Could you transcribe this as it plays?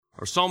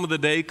Our psalm of the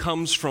day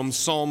comes from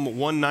Psalm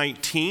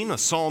 119, a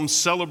psalm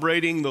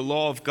celebrating the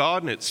law of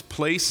God and its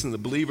place in the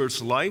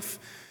believer's life.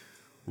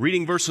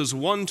 Reading verses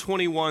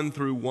 121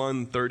 through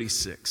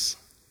 136.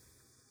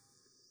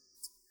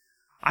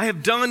 I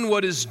have done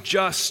what is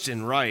just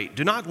and right.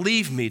 Do not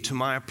leave me to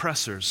my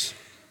oppressors.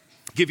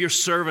 Give your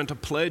servant a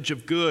pledge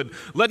of good.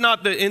 Let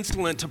not the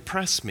insolent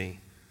oppress me.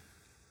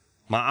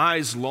 My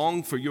eyes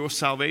long for your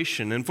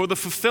salvation and for the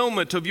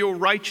fulfillment of your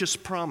righteous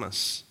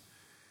promise.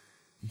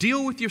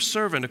 Deal with your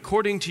servant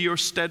according to your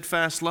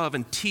steadfast love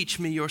and teach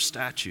me your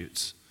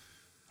statutes.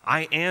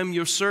 I am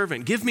your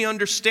servant. Give me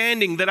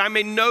understanding that I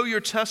may know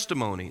your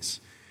testimonies.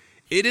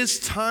 It is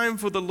time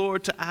for the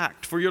Lord to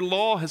act, for your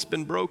law has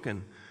been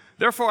broken.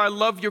 Therefore I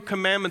love your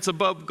commandments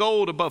above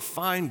gold, above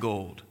fine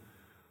gold.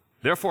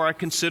 Therefore I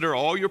consider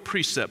all your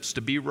precepts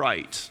to be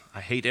right.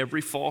 I hate every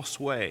false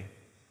way.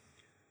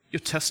 Your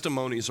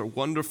testimonies are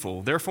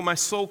wonderful. Therefore my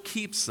soul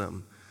keeps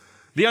them.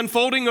 The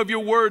unfolding of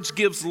your words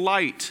gives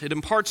light. It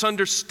imparts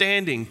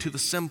understanding to the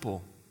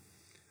simple.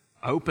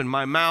 I open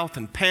my mouth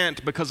and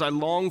pant because I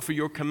long for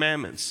your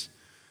commandments.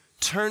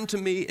 Turn to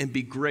me and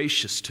be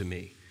gracious to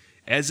me,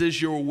 as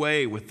is your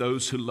way with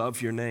those who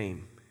love your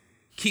name.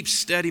 Keep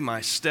steady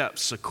my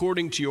steps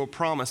according to your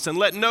promise, and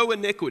let no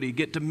iniquity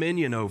get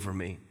dominion over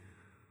me.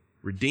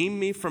 Redeem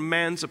me from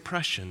man's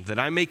oppression, that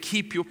I may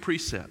keep your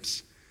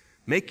precepts.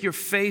 Make your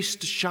face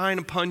to shine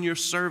upon your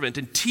servant,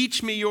 and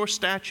teach me your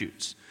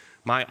statutes.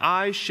 My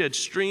eyes shed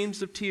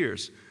streams of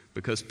tears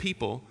because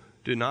people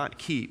do not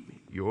keep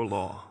your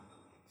law.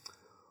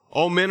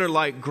 All men are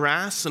like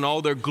grass, and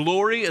all their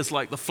glory is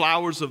like the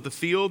flowers of the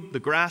field. The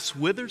grass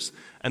withers,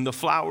 and the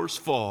flowers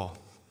fall.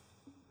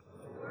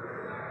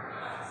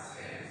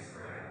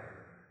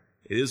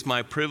 It is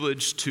my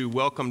privilege to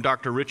welcome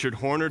Dr. Richard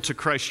Horner to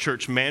Christ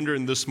Church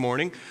Mandarin this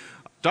morning.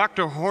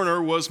 Dr.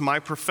 Horner was my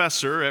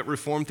professor at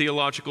Reformed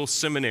Theological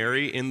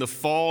Seminary in the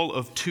fall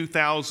of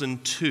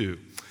 2002.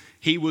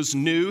 He was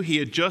new. He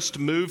had just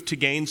moved to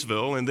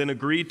Gainesville and then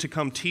agreed to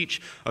come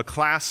teach a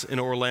class in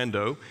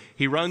Orlando.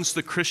 He runs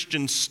the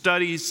Christian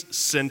Studies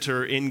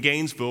Center in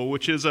Gainesville,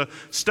 which is a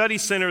study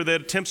center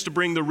that attempts to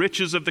bring the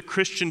riches of the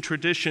Christian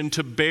tradition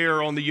to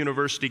bear on the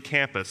university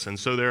campus. And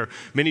so there are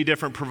many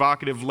different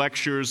provocative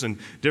lectures and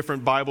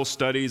different Bible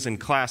studies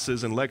and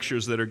classes and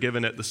lectures that are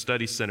given at the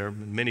study center.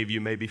 Many of you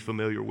may be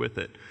familiar with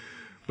it.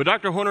 But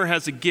Dr. Horner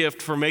has a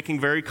gift for making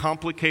very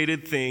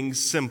complicated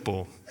things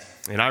simple.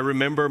 And I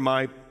remember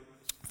my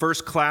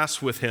first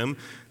class with him.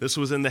 This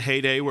was in the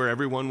heyday where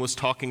everyone was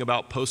talking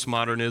about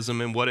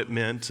postmodernism and what it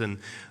meant, and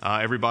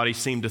everybody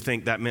seemed to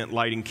think that meant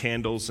lighting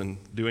candles and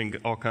doing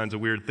all kinds of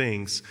weird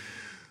things.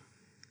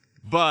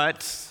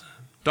 But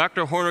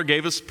Dr. Horner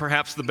gave us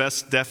perhaps the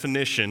best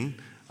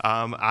definition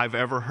I've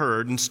ever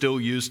heard and still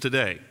use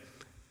today.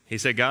 He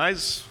said,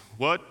 guys,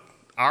 what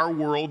our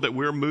world that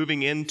we're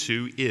moving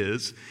into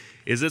is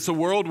it's a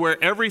world where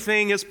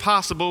everything is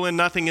possible and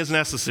nothing is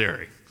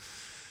necessary.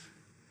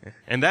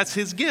 And that's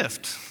his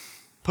gift,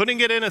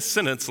 putting it in a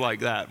sentence like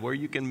that where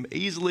you can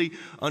easily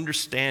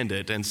understand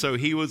it. And so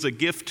he was a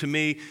gift to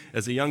me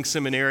as a young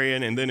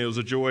seminarian, and then it was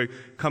a joy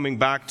coming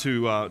back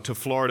to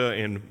Florida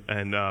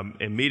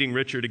and meeting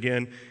Richard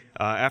again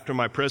after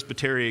my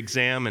Presbytery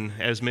exam. And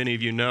as many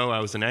of you know, I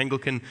was an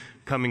Anglican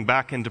coming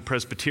back into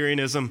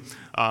Presbyterianism,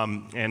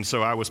 and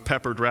so I was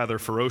peppered rather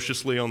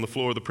ferociously on the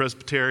floor of the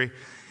Presbytery.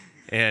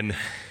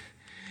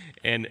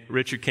 And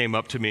Richard came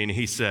up to me and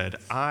he said,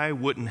 I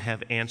wouldn't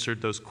have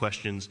answered those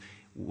questions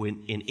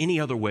in any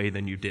other way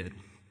than you did.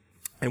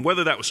 And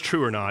whether that was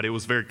true or not, it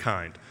was very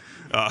kind.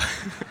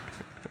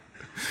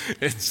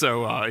 And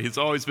so he's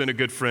always been a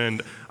good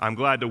friend. I'm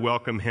glad to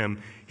welcome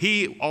him.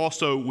 He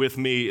also, with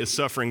me, is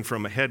suffering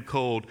from a head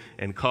cold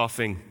and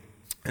coughing.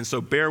 And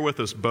so bear with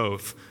us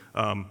both.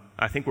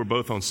 I think we're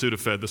both on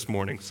Sudafed this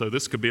morning, so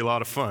this could be a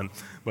lot of fun.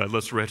 But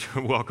let's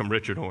welcome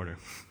Richard Horner.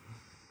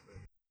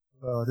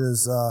 Well, it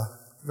is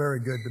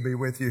very good to be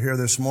with you here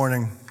this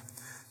morning.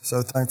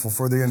 So thankful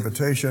for the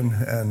invitation,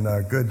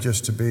 and good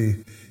just to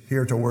be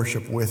here to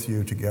worship with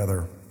you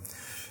together.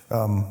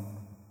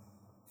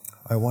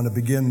 I want to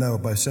begin, though,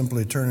 by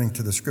simply turning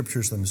to the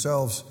Scriptures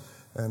themselves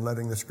and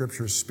letting the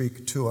Scriptures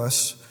speak to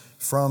us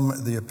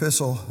from the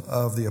epistle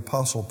of the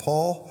Apostle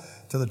Paul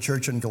to the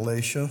church in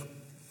Galatia.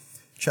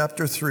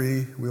 Chapter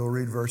 3, we'll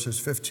read verses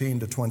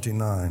 15 to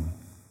 29.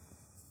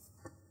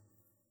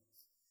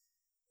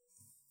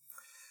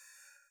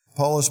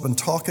 Paul has been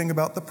talking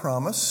about the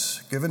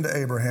promise given to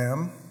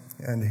Abraham,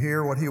 and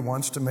here what he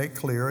wants to make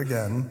clear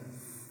again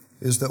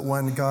is that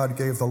when God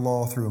gave the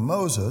law through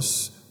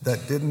Moses,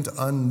 that didn't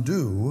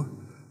undo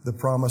the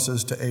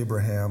promises to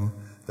Abraham,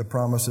 the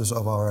promises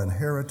of our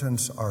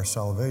inheritance, our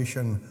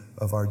salvation,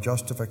 of our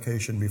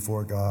justification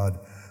before God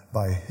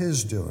by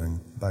his doing,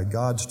 by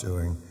God's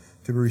doing,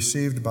 to be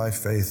received by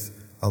faith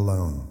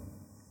alone.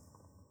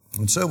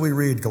 And so we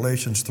read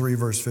Galatians 3,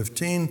 verse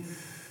 15,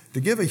 to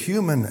give a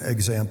human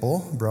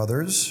example,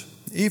 brothers,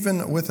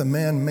 even with a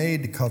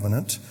man-made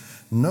covenant,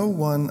 no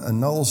one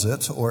annuls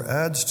it or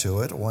adds to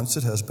it once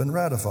it has been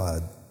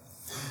ratified.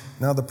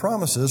 Now the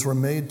promises were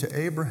made to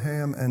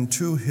Abraham and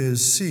to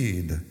his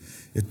seed.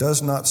 It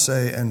does not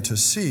say, and to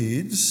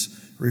seeds,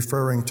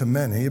 referring to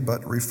many,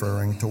 but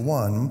referring to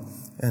one,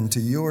 and to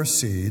your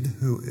seed,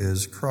 who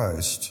is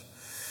Christ.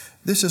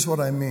 This is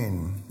what I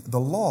mean. The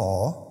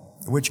law,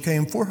 which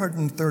came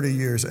 430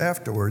 years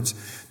afterwards,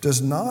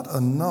 does not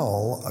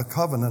annul a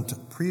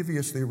covenant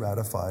previously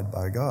ratified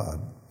by God,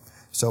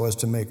 so as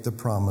to make the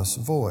promise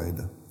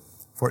void.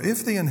 For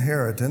if the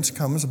inheritance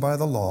comes by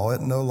the law,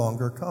 it no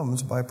longer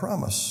comes by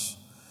promise.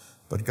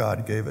 But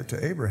God gave it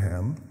to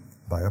Abraham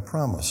by a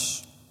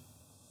promise.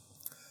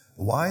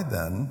 Why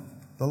then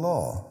the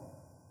law?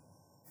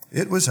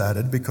 It was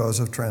added because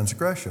of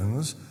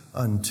transgressions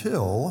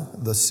until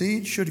the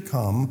seed should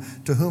come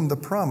to whom the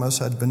promise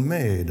had been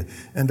made,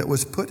 and it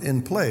was put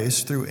in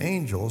place through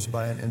angels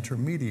by an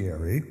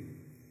intermediary.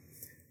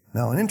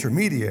 Now, an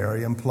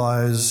intermediary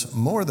implies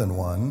more than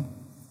one,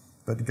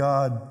 but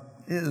God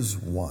is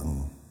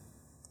one.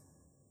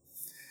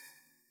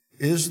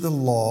 Is the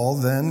law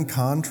then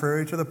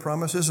contrary to the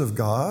promises of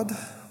God?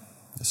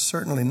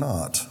 Certainly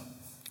not.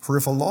 For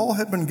if a law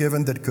had been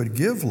given that could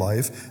give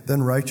life,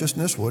 then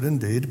righteousness would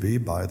indeed be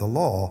by the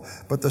law.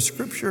 But the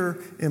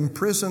Scripture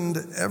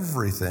imprisoned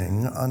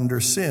everything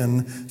under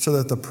sin so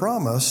that the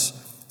promise,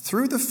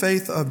 through the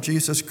faith of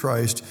Jesus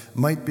Christ,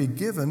 might be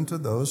given to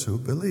those who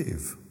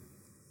believe.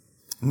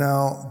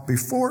 Now,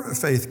 before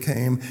faith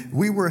came,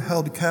 we were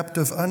held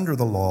captive under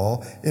the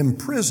law,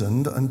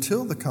 imprisoned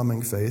until the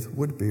coming faith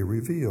would be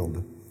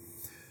revealed.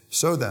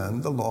 So then,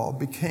 the law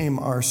became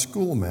our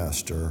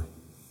schoolmaster,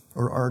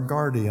 or our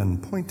guardian,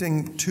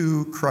 pointing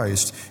to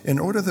Christ, in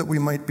order that we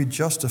might be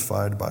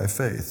justified by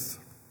faith.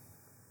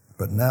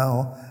 But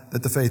now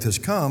that the faith has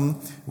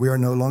come, we are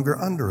no longer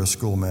under a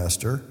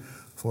schoolmaster,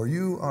 for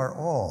you are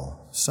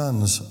all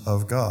sons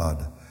of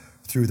God,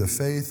 through the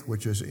faith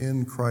which is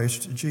in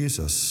Christ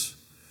Jesus.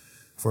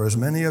 For as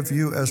many of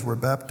you as were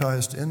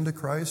baptized into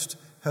Christ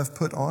have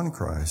put on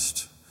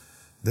Christ.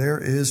 There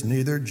is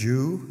neither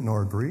Jew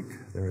nor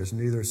Greek, there is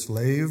neither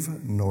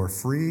slave nor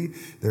free,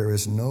 there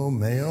is no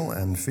male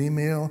and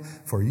female,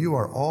 for you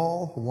are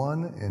all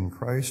one in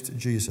Christ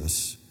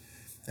Jesus.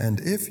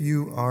 And if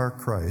you are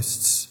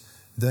Christ's,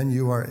 then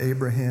you are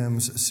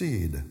Abraham's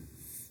seed,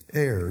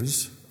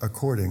 heirs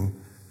according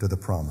to the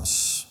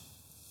promise.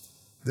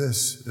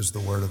 This is the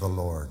word of the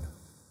Lord.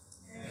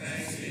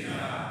 Thanks be to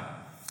God.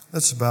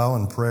 Let's bow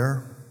in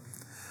prayer.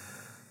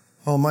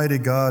 Almighty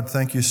God,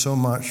 thank you so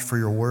much for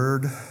your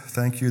word.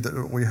 Thank you that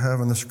what we have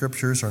in the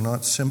Scriptures are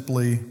not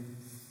simply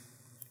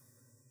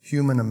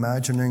human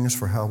imaginings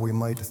for how we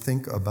might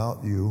think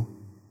about you,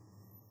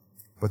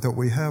 but that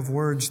we have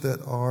words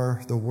that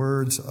are the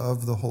words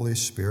of the Holy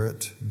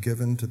Spirit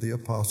given to the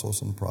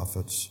apostles and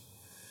prophets,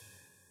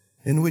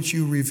 in which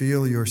you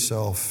reveal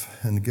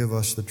yourself and give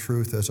us the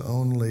truth as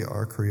only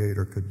our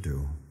Creator could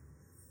do.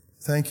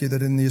 Thank you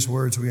that in these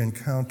words we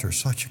encounter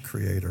such a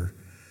Creator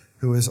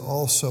who is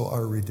also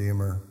our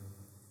Redeemer,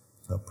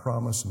 a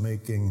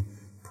promise-making,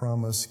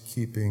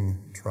 promise-keeping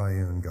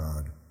triune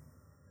God.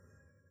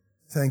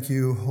 Thank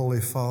you, Holy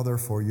Father,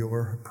 for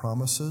your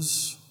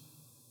promises.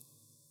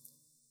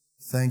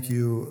 Thank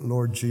you,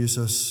 Lord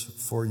Jesus,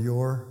 for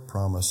your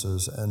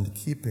promises and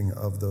keeping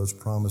of those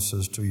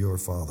promises to your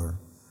Father.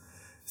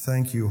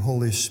 Thank you,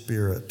 Holy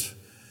Spirit,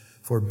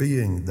 for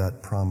being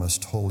that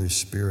promised Holy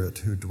Spirit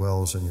who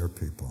dwells in your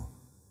people.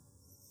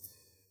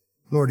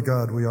 Lord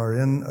God, we are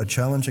in a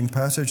challenging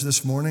passage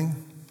this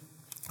morning.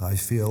 I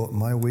feel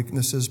my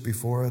weaknesses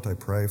before it. I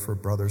pray for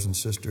brothers and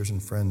sisters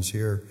and friends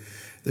here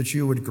that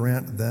you would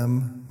grant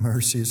them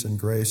mercies and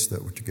grace,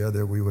 that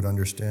together we would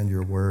understand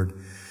your word.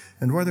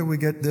 And whether we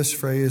get this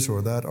phrase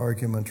or that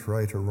argument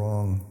right or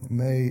wrong,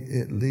 may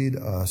it lead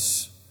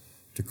us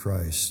to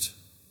Christ.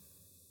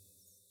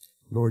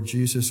 Lord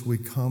Jesus, we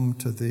come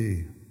to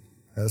thee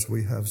as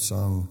we have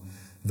sung,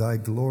 thy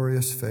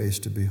glorious face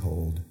to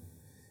behold.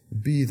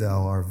 Be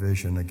thou our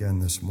vision again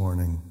this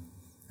morning,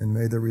 and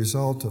may the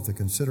result of the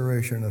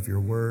consideration of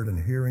your word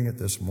and hearing it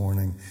this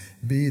morning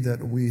be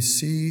that we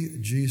see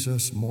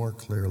Jesus more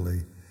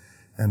clearly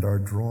and are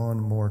drawn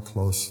more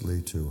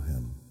closely to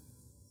him.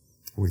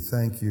 We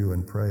thank you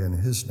and pray in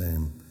his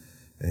name.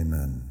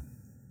 Amen.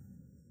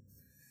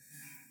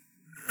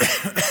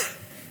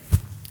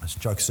 As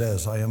Chuck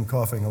says, I am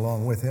coughing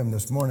along with him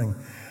this morning.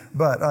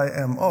 But I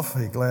am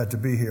awfully glad to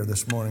be here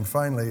this morning.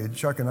 Finally,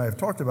 Chuck and I have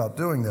talked about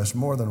doing this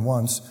more than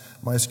once,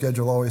 my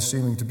schedule always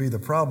seeming to be the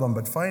problem,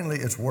 but finally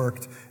it's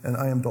worked, and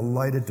I am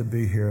delighted to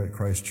be here at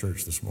Christ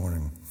Church this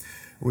morning.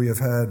 We have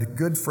had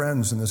good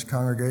friends in this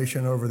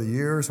congregation over the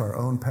years. Our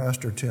own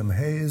pastor, Tim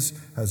Hayes,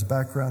 has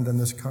background in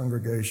this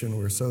congregation.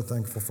 We're so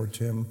thankful for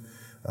Tim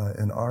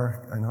in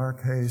our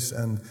case,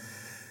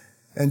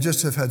 and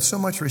just have had so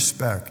much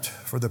respect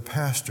for the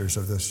pastors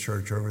of this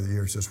church over the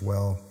years as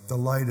well.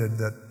 Delighted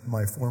that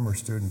my former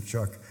student,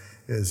 Chuck,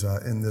 is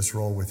in this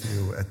role with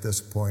you at this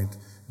point.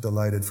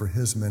 Delighted for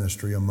his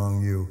ministry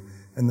among you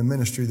and the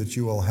ministry that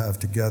you all have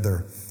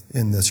together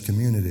in this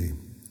community.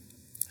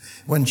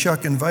 When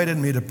Chuck invited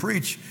me to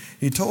preach,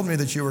 he told me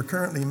that you were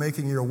currently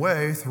making your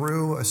way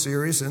through a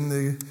series in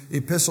the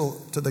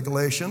Epistle to the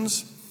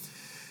Galatians,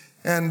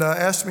 and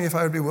asked me if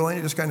I would be willing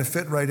to just kind of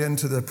fit right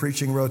into the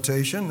preaching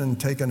rotation and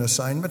take an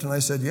assignment. And I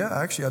said, yeah,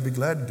 actually, I'd be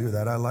glad to do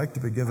that. I like to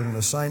be given an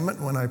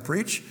assignment when I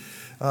preach.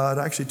 It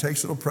actually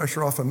takes a little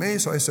pressure off of me.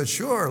 So I said,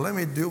 sure, let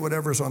me do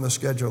whatever's on the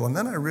schedule. And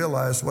then I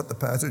realized what the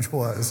passage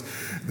was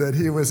that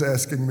he was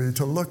asking me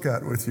to look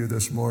at with you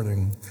this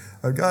morning.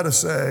 I've got to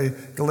say,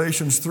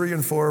 Galatians 3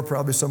 and 4 are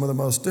probably some of the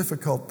most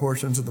difficult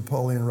portions of the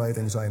Pauline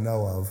writings I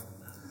know of.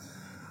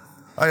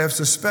 I have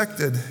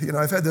suspected,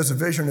 I've had this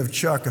vision of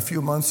Chuck a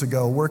few months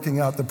ago working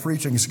out the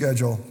preaching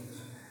schedule,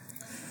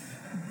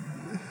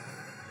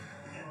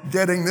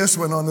 getting this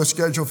one on the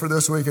schedule for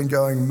this week and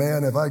going,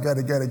 man, have I got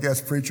to get a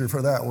guest preacher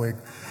for that week.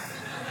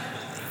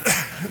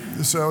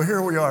 So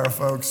here we are,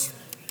 folks.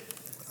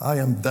 I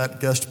am that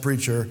guest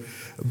preacher,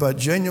 but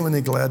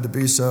genuinely glad to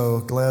be so,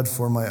 glad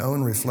for my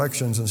own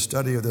reflections and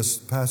study of this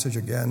passage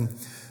again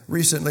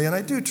recently. And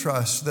I do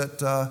trust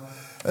that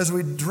as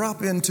we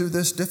drop into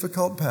this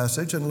difficult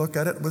passage and look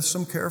at it with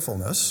some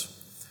carefulness,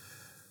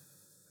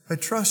 I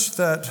trust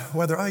that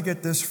whether I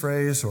get this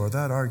phrase or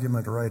that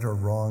argument right or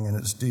wrong in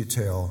its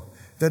detail,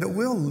 that it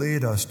will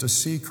lead us to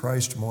see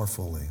Christ more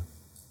fully,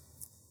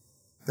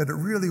 that it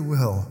really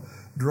will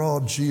draw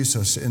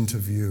Jesus into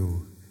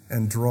view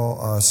and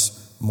draw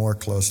us more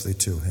closely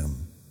to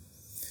him.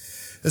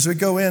 As we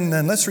go in,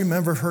 then, let's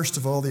remember, first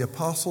of all, the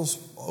apostle's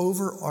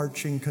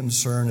overarching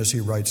concern as he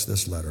writes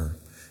this letter.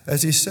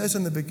 As he says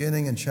in the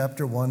beginning in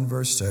chapter 1,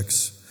 verse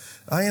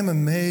 6, I am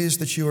amazed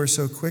that you are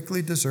so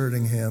quickly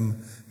deserting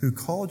him who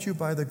called you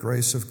by the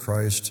grace of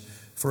Christ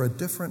for a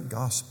different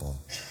gospel,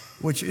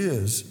 which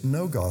is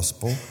no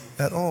gospel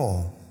at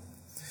all.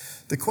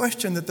 The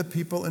question that the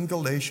people in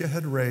Galatia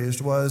had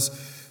raised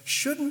was,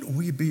 shouldn't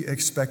we be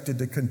expected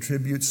to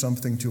contribute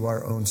something to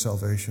our own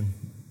salvation?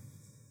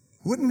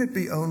 Wouldn't it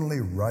be only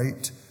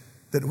right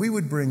that we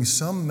would bring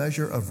some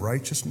measure of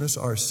righteousness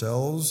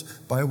ourselves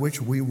by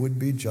which we would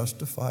be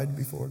justified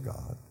before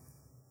God?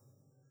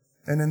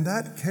 And in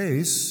that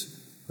case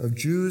of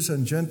Jews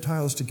and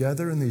Gentiles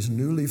together in these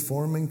newly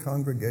forming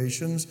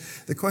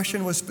congregations, the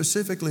question was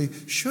specifically,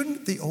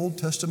 shouldn't the Old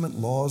Testament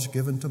laws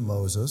given to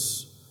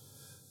Moses,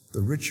 the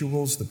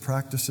rituals, the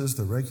practices,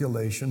 the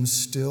regulations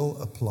still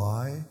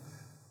apply?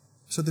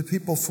 So the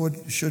people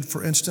should,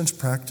 for instance,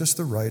 practice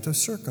the rite of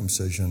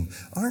circumcision.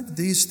 Aren't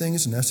these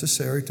things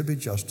necessary to be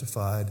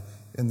justified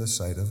in the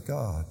sight of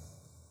God?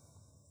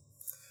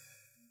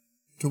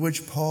 To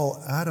which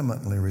Paul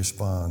adamantly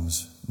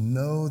responds,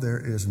 no,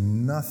 there is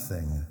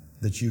nothing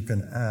that you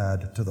can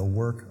add to the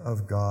work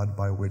of God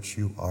by which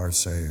you are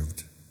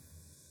saved.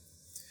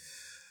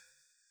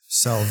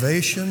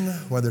 Salvation,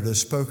 whether it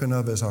is spoken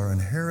of as our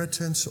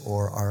inheritance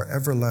or our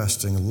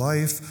everlasting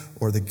life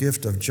or the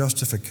gift of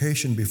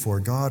justification before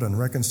God and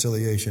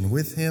reconciliation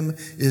with him,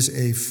 is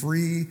a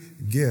free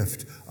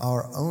gift.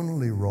 Our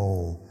only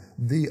role,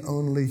 the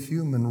only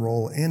human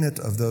role in it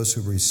of those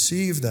who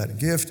receive that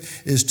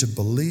gift, is to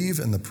believe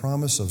in the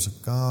promises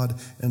of God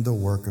and the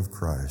work of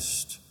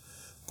Christ.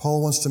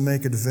 Paul wants to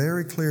make it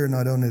very clear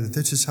not only that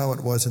this is how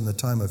it was in the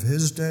time of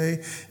his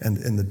day and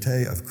in the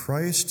day of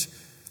Christ,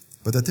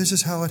 but that this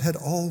is how it had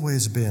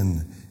always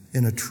been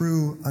in a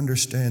true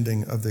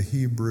understanding of the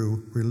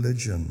Hebrew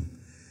religion.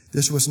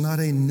 This was not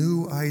a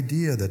new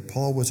idea that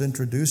Paul was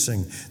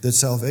introducing, that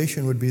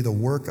salvation would be the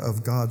work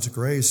of God's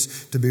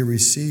grace to be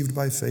received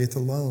by faith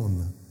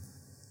alone.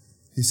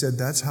 He said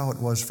that's how it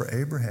was for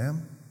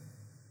Abraham.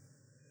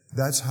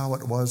 That's how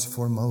it was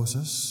for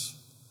Moses.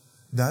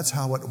 That's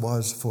how it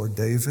was for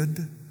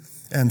David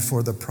and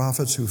for the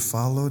prophets who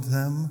followed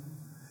them.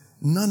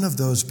 None of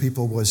those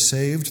people was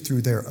saved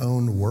through their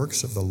own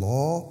works of the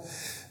law.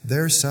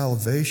 Their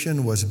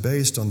salvation was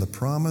based on the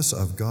promise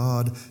of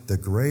God, the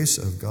grace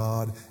of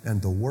God,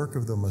 and the work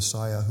of the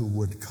Messiah who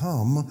would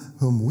come,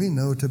 whom we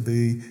know to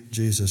be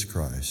Jesus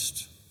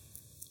Christ.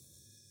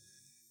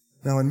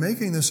 Now, in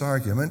making this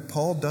argument,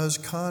 Paul does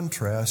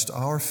contrast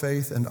our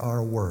faith and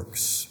our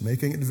works,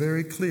 making it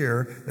very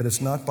clear that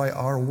it's not by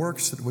our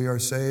works that we are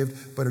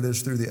saved, but it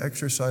is through the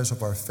exercise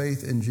of our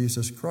faith in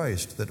Jesus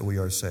Christ that we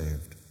are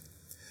saved.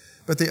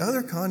 But the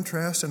other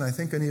contrast, and I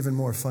think an even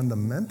more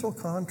fundamental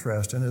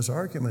contrast in his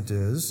argument,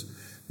 is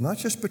not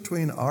just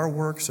between our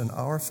works and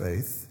our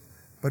faith,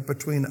 but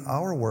between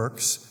our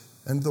works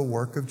and the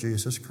work of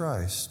Jesus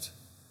Christ.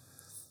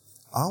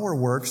 Our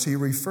works he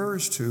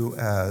refers to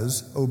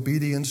as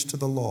obedience to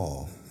the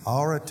law,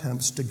 our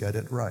attempts to get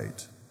it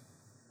right.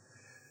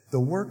 The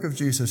work of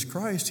Jesus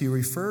Christ he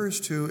refers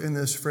to in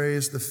this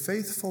phrase, the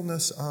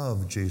faithfulness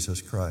of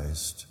Jesus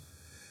Christ.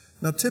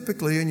 Now,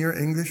 typically in your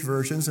English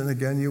versions, and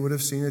again, you would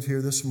have seen it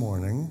here this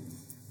morning,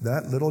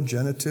 that little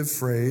genitive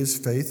phrase,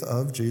 faith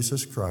of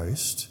Jesus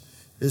Christ,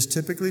 is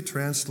typically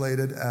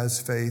translated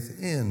as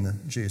faith in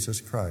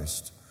Jesus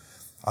Christ.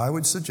 I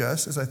would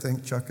suggest, as I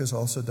think Chuck has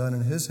also done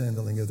in his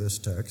handling of this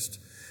text,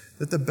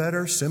 that the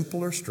better,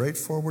 simpler,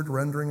 straightforward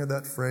rendering of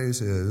that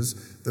phrase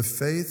is the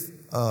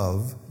faith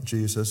of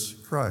Jesus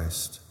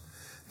Christ.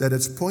 that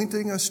it's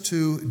pointing us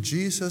to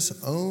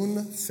Jesus'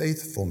 own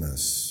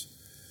faithfulness,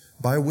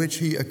 by which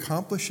he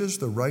accomplishes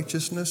the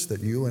righteousness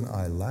that you and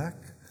I lack,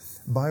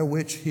 by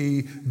which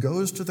he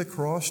goes to the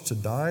cross to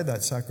die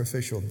that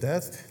sacrificial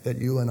death that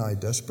you and I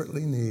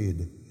desperately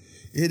need.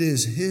 It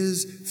is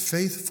his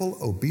faithful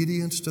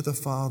obedience to the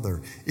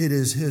Father. It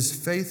is his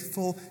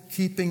faithful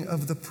keeping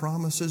of the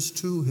promises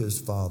to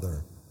his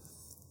Father.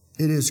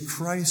 It is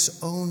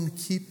Christ's own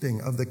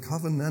keeping of the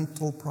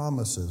covenantal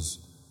promises.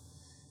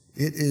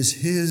 It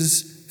is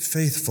his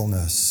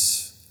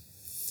faithfulness.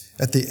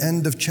 At the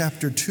end of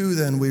chapter 2,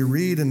 then, we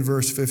read in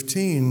verse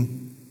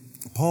 15,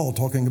 Paul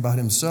talking about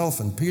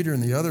himself and Peter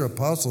and the other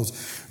apostles,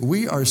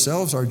 "We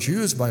ourselves are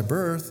Jews by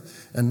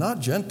birth and not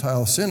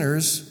Gentile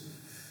sinners.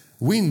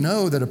 We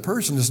know that a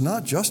person is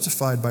not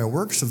justified by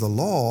works of the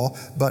law,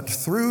 but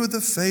through the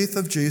faith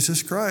of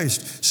Jesus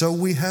Christ. So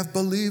we have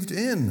believed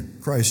in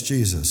Christ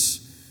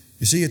Jesus."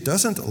 You see, it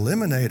doesn't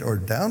eliminate or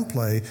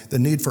downplay the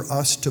need for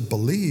us to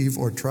believe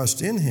or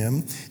trust in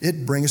him.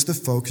 It brings the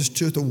focus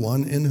to the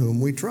one in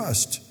whom we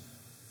trust.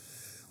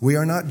 We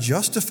are not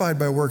justified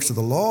by works of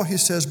the law, he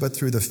says, but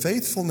through the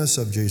faithfulness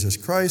of Jesus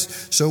Christ.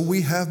 So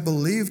we have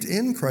believed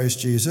in Christ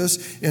Jesus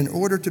in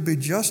order to be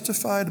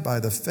justified by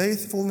the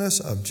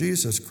faithfulness of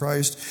Jesus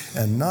Christ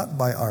and not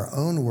by our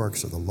own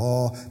works of the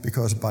law,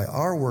 because by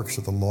our works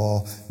of the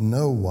law,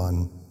 no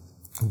one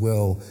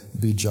will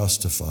be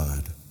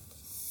justified.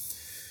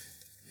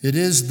 It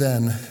is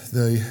then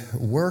the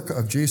work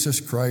of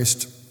Jesus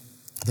Christ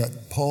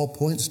that Paul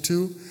points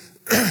to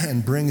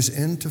and brings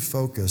into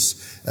focus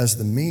as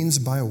the means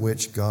by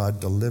which God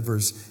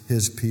delivers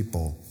his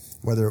people,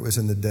 whether it was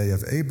in the day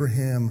of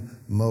Abraham,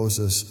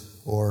 Moses,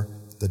 or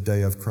the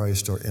day of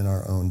Christ, or in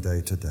our own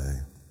day today.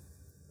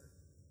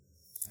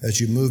 As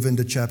you move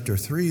into chapter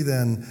 3,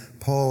 then,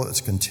 Paul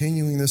is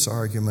continuing this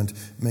argument,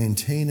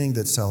 maintaining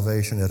that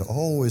salvation had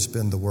always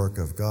been the work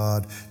of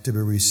God to be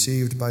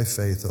received by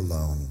faith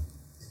alone.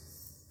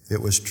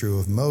 It was true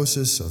of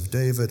Moses, of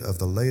David, of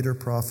the later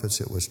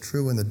prophets. It was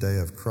true in the day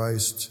of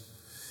Christ.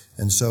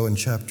 And so in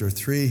chapter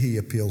 3, he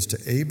appeals to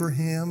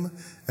Abraham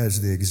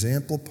as the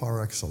example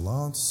par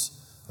excellence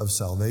of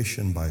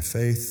salvation by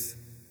faith.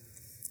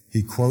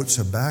 He quotes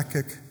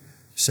Habakkuk,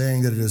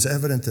 saying that it is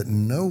evident that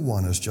no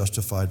one is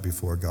justified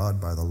before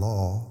God by the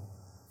law,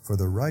 for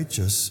the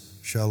righteous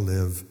shall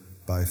live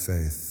by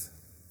faith.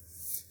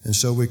 And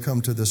so we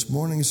come to this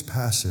morning's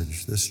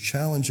passage, this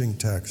challenging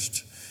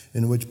text,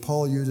 in which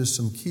Paul uses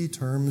some key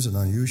terms in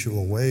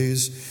unusual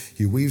ways.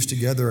 He weaves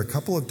together a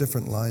couple of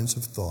different lines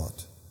of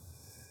thought.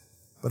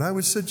 But I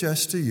would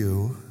suggest to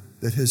you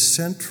that his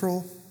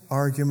central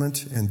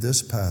argument in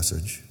this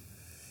passage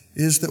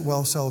is that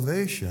while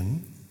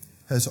salvation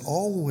has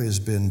always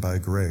been by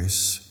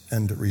grace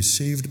and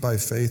received by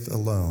faith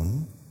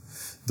alone,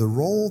 the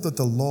role that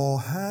the law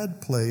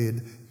had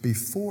played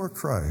before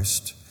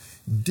Christ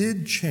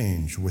did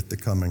change with the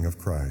coming of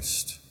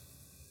Christ.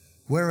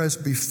 Whereas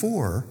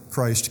before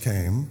Christ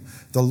came,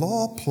 the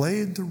law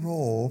played the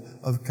role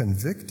of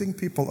convicting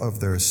people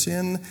of their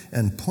sin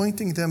and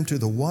pointing them to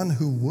the one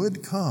who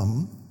would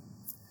come.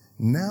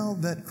 Now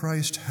that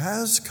Christ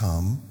has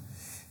come,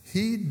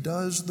 he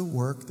does the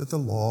work that the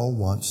law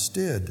once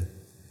did.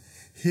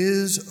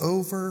 His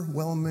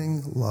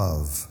overwhelming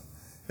love,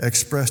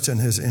 expressed in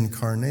his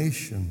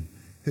incarnation,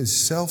 his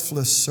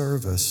selfless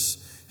service,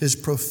 his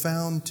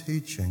profound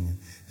teaching,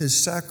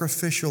 his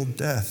sacrificial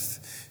death,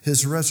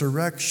 his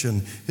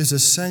resurrection, his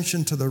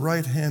ascension to the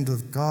right hand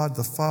of God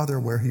the Father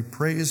where he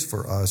prays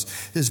for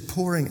us, his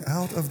pouring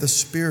out of the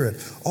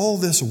Spirit, all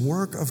this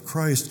work of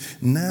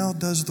Christ now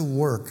does the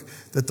work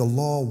that the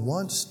law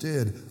once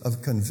did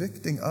of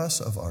convicting us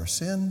of our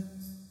sin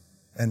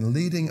and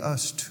leading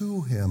us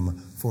to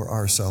him for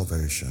our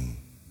salvation.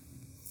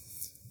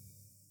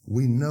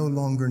 We no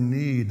longer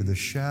need the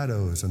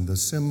shadows and the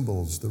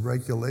symbols, the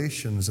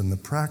regulations and the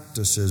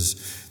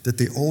practices that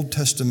the Old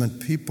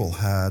Testament people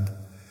had,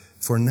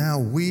 for now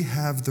we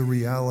have the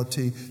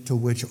reality to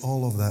which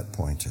all of that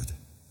pointed.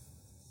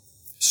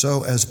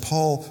 So as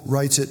Paul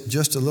writes it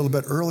just a little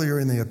bit earlier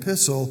in the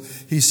epistle,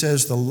 he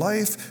says, the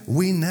life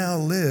we now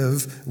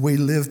live, we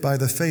live by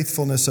the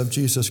faithfulness of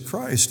Jesus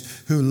Christ,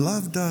 who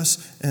loved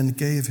us and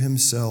gave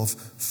himself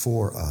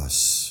for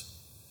us.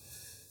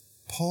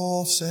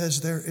 Paul says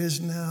there is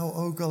now,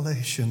 O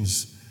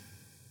Galatians,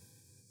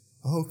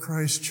 O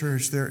Christ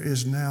Church, there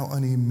is now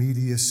an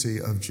immediacy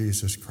of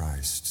Jesus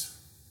Christ.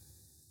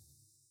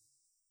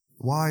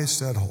 Why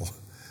settle?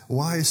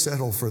 Why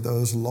settle for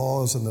those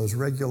laws and those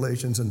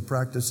regulations and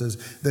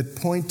practices that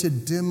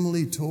pointed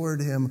dimly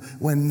toward him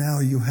when now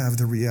you have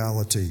the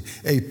reality,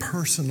 a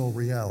personal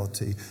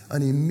reality,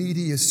 an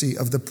immediacy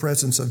of the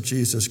presence of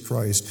Jesus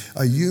Christ,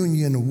 a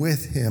union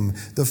with him,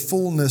 the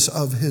fullness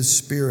of his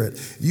Spirit.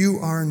 You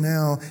are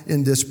now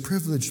in this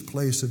privileged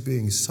place of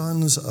being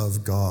sons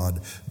of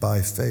God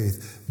by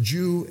faith,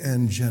 Jew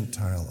and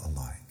Gentile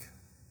alike.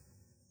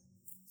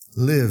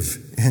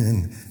 Live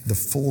in the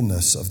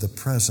fullness of the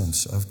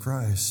presence of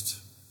Christ.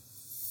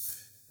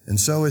 And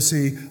so as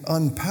he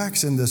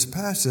unpacks in this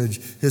passage,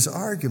 his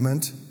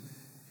argument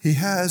he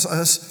has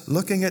us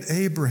looking at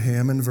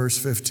Abraham in verse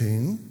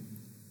 15,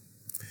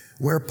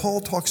 where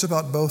Paul talks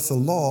about both the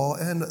law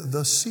and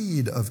the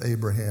seed of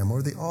Abraham,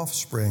 or the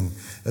offspring,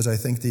 as I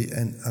think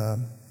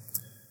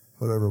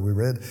whatever we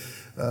read,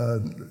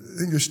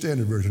 English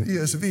Standard Version,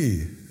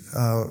 ESV,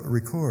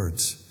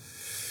 records.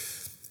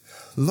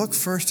 Look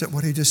first at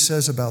what he just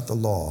says about the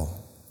law.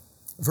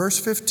 Verse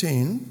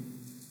 15,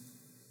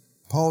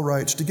 Paul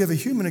writes, "To give a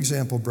human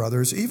example,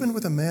 brothers, even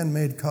with a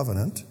man-made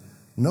covenant,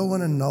 no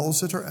one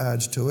annuls it or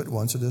adds to it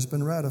once it has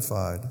been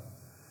ratified.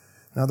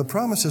 Now the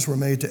promises were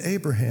made to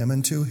Abraham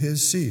and to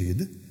his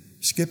seed."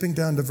 Skipping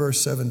down to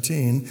verse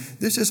 17,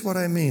 "This is what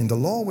I mean. The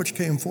law which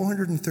came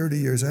 430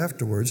 years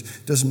afterwards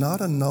does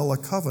not annul a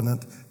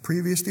covenant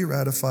previously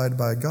ratified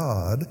by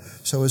God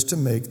so as to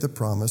make the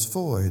promise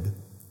void.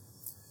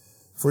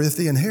 For if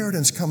the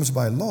inheritance comes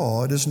by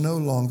law, it is no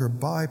longer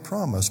by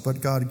promise,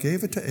 but God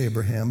gave it to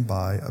Abraham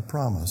by a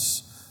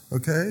promise."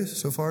 Okay,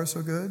 so far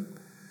so good?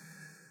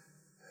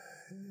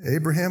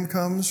 Abraham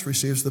comes,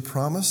 receives the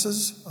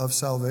promises of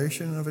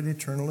salvation and of an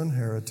eternal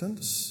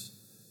inheritance.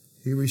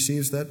 He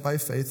receives that by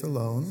faith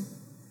alone.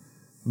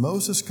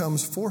 Moses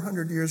comes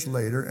 400 years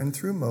later, and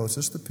through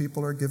Moses, the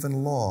people are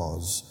given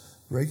laws,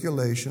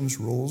 regulations,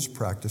 rules,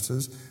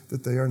 practices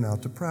that they are now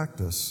to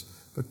practice.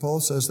 But Paul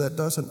says that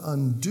doesn't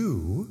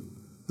undo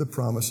the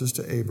promises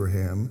to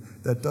Abraham.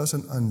 That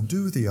doesn't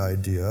undo the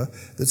idea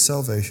that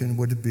salvation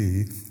would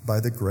be by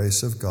the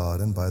grace of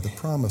God and by the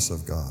promise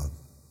of God.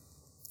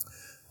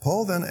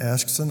 Paul then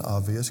asks an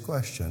obvious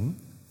question.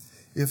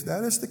 If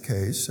that is the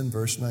case, in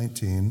verse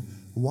 19,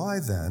 why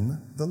then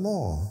the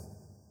law?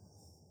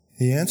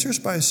 He answers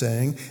by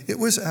saying it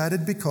was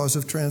added because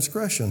of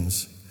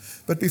transgressions.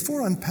 But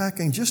before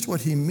unpacking just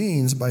what he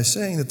means by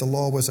saying that the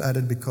law was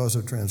added because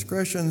of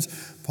transgressions,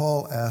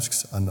 Paul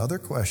asks another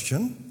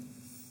question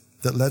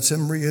that lets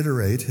him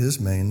reiterate his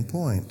main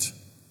point.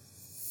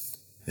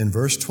 In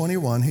verse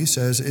 21, he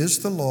says, "Is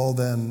the law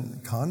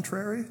then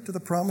contrary to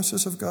the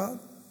promises of God?"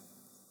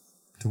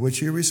 To which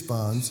he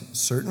responds,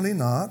 "Certainly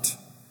not.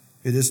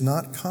 It is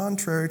not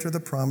contrary to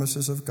the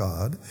promises of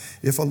God.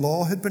 If a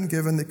law had been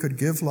given that could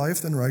give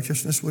life, then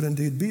righteousness would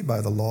indeed be by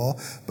the law.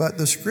 But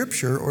the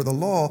Scripture, or the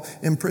law,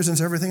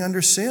 imprisons everything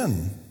under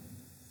sin,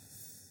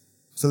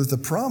 so that the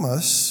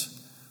promise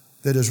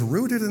that is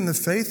rooted in the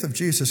faith of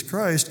Jesus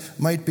Christ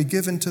might be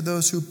given to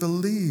those who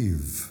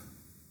believe."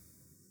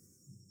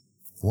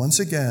 Once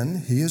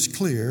again, he is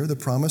clear. The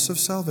promise of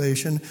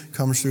salvation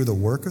comes through the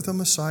work of the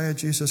Messiah,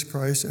 Jesus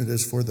Christ, and it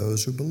is for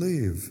those who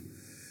believe.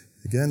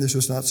 Again, this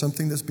was not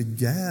something that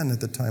began at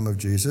the time of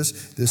Jesus.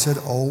 This had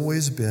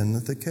always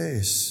been the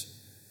case.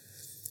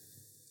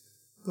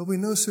 But we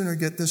no sooner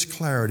get this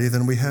clarity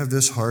than we have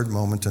this hard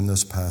moment in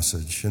this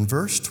passage. In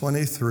verse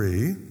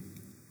 23,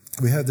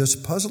 we have this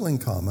puzzling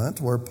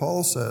comment where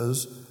Paul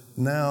says,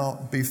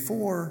 "Now,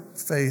 before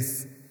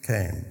faith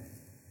came,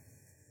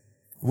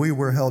 we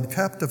were held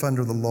captive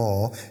under the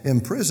law,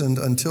 imprisoned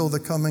until the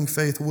coming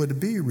faith would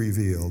be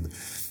revealed."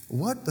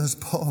 What does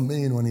Paul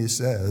mean when he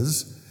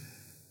says,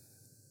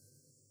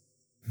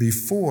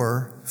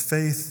 "before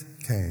faith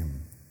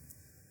came"?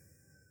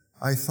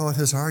 I thought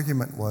his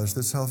argument was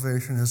that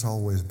salvation has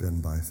always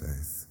been by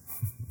faith.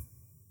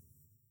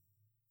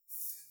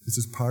 This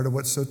is part of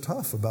what's so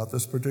tough about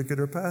this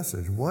particular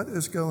passage. What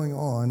is going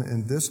on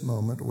in this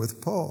moment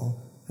with Paul?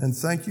 And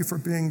thank you for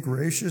being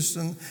gracious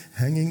and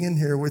hanging in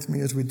here with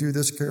me as we do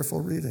this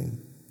careful reading.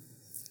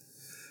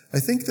 I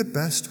think the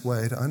best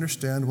way to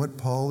understand what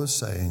Paul is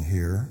saying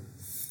here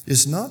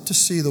is not to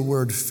see the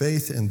word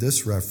faith in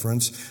this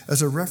reference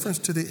as a reference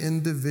to the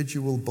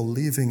individual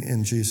believing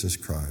in Jesus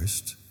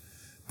Christ,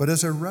 but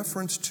as a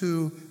reference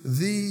to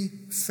the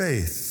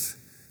faith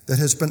that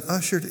has been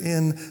ushered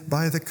in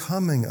by the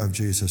coming of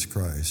Jesus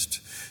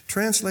Christ.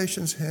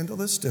 Translations handle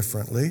this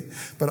differently,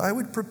 but I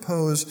would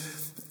propose,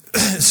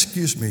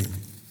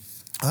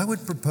 I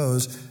would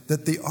propose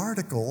that the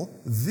article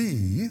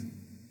 "the"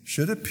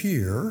 should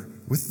appear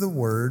with the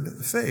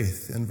word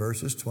faith in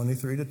verses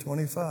 23 to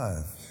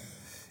 25.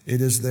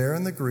 It is there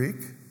in the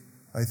Greek.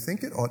 I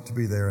think it ought to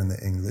be there in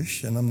the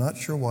English, and I'm not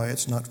sure why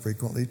it's not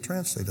frequently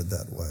translated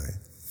that way.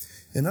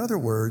 In other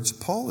words,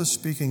 Paul is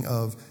speaking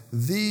of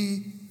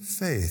the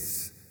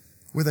faith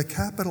with a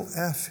capital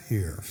F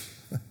here,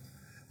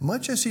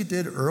 much as he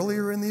did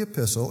earlier in the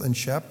epistle in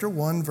chapter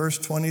 1, verse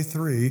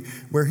 23,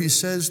 where he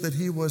says that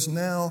he was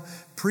now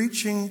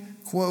preaching,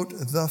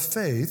 quote, "the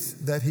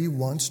faith that he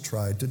once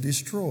tried to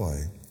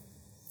destroy."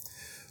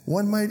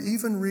 One might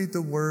even read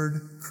the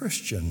word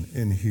Christian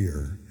in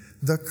here,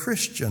 the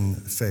Christian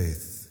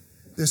faith.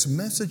 This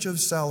message of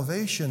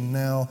salvation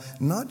now,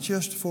 not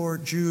just for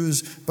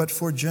Jews, but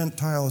for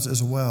Gentiles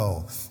as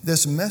well.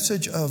 This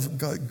message of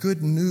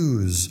good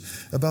news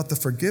about the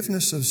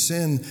forgiveness of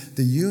sin,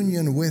 the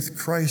union with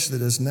Christ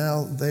that is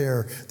now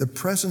there, the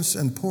presence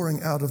and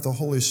pouring out of the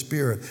Holy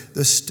Spirit,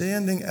 the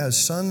standing as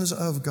sons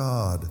of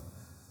God.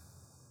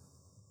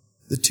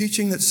 The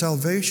teaching that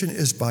salvation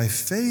is by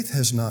faith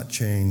has not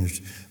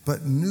changed,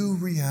 but new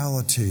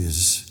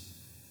realities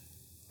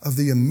of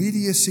the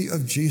immediacy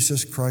of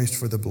Jesus Christ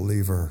for the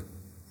believer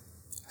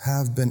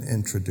have been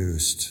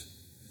introduced.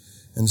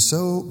 And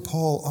so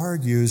Paul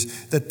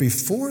argues that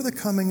before the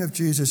coming of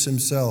Jesus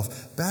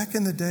himself, back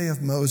in the day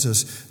of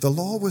Moses, the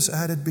law was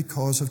added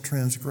because of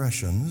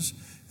transgressions.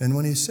 And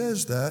when he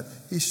says that,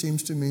 he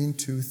seems to mean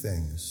two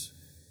things.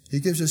 He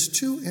gives us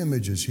two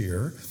images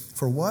here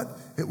for what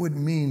it would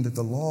mean that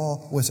the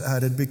law was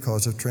added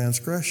because of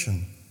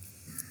transgression.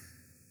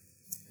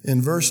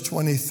 In verse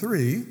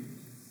 22,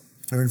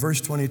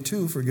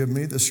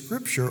 the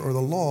scripture or the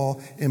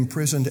law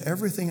imprisoned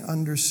everything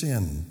under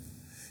sin.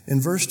 In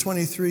verse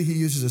 23, he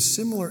uses a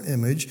similar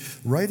image,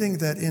 writing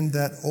that in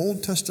that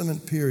Old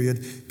Testament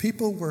period,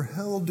 people were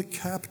held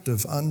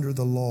captive under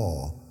the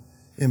law,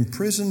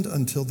 imprisoned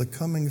until the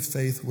coming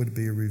faith would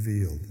be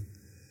revealed.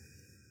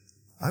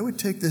 I would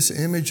take this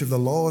image of the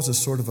law as a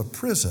sort of a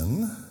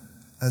prison,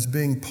 as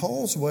being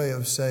Paul's way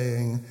of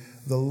saying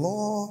the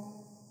law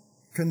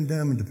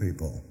condemned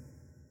people.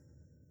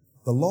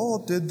 The law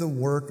did the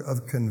work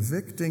of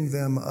convicting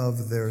them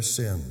of their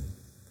sin.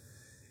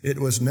 It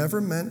was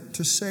never meant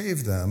to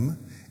save them.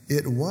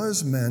 It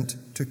was meant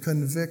to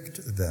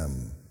convict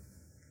them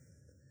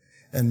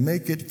and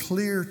make it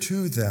clear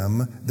to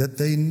them that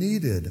they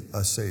needed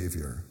a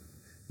Savior.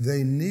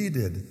 They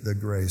needed the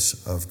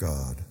grace of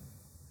God.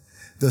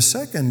 The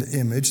second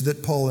image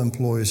that Paul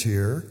employs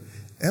here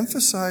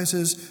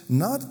emphasizes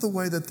not the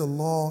way that the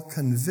law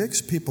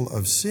convicts people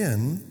of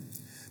sin,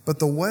 but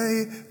the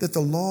way that the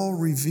law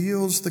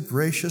reveals the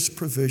gracious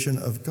provision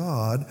of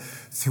God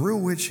through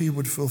which he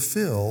would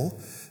fulfill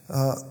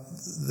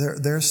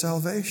their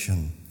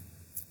salvation.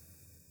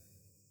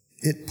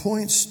 It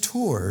points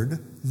toward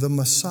the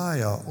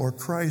Messiah or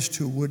Christ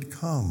who would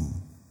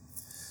come.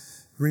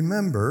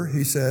 Remember,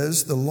 he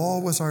says, the law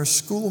was our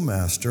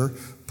schoolmaster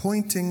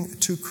pointing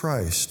to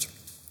Christ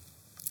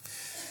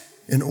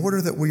in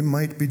order that we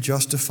might be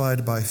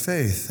justified by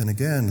faith. And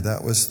again,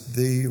 that was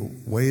the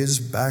ways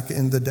back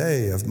in the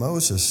day of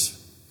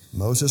Moses.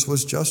 Moses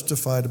was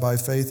justified by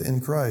faith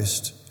in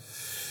Christ.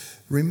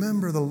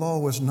 Remember, the law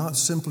was not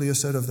simply a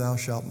set of thou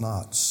shalt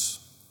nots.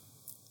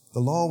 The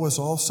law was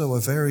also a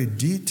very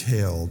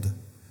detailed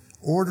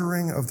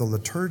ordering of the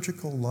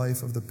liturgical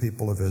life of the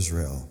people of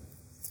Israel.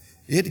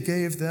 It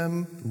gave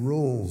them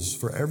rules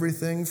for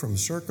everything from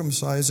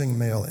circumcising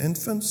male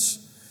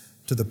infants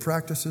to the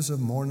practices of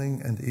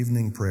morning and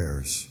evening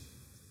prayers.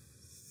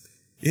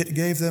 It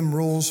gave them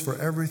rules for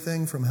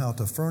everything from how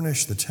to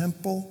furnish the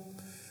temple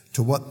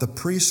to what the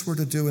priests were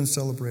to do in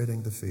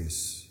celebrating the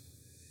feasts.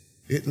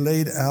 It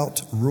laid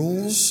out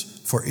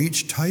rules for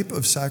each type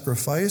of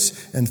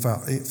sacrifice and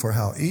for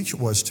how each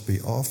was to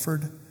be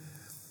offered.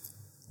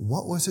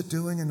 What was it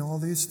doing in all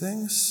these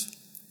things?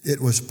 It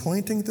was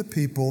pointing the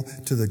people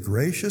to the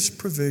gracious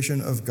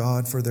provision of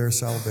God for their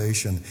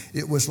salvation.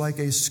 It was like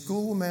a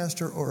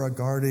schoolmaster or a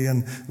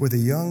guardian with a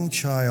young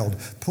child,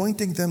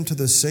 pointing them to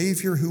the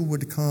Savior who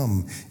would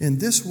come. In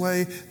this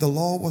way, the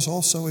law was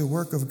also a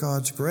work of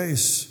God's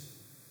grace.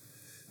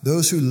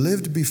 Those who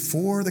lived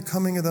before the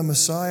coming of the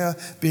Messiah,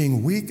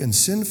 being weak and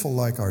sinful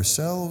like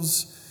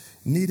ourselves,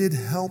 needed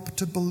help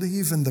to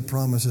believe in the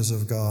promises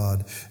of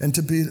God and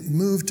to be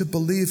moved to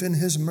believe in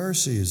his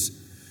mercies.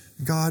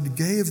 God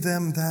gave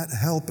them that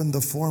help in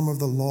the form of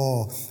the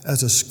law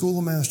as a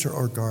schoolmaster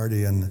or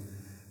guardian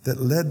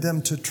that led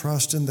them to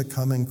trust in the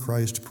coming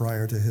Christ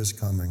prior to his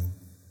coming.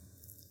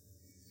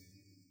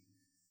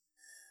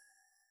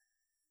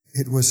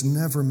 It was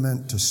never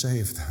meant to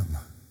save them.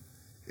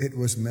 It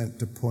was meant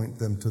to point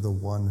them to the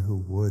one who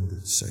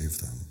would save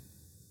them.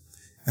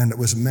 And it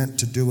was meant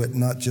to do it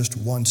not just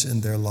once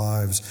in their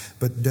lives,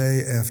 but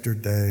day after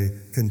day,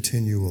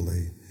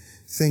 continually.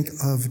 Think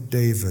of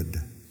David,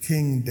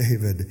 King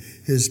David,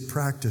 his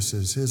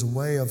practices, his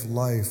way of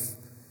life.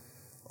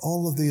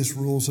 All of these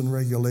rules and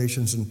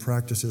regulations and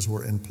practices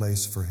were in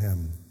place for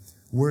him.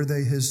 Were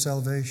they his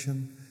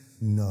salvation?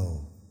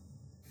 No.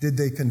 Did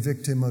they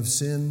convict him of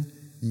sin?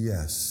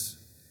 Yes.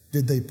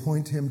 Did they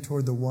point him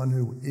toward the one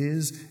who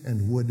is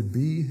and would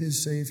be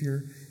his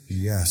Savior?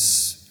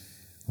 Yes.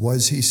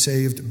 Was he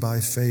saved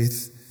by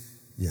faith?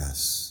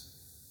 Yes.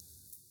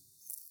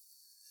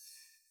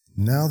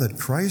 Now that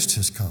Christ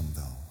has come,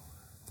 though,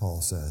 Paul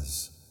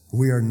says,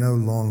 we are no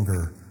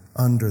longer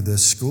under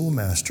this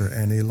schoolmaster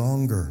any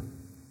longer.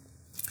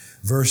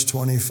 Verse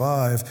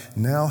 25,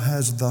 now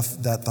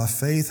that the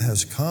faith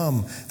has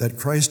come, that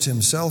Christ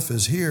himself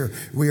is here,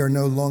 we are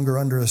no longer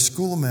under a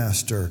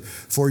schoolmaster,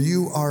 for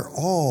you are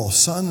all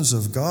sons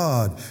of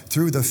God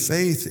through the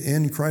faith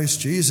in Christ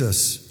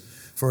Jesus.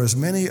 For as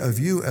many of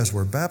you as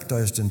were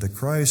baptized into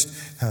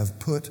Christ have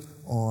put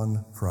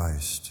on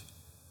Christ.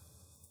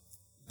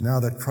 Now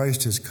that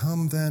Christ has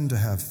come then, to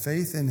have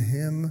faith in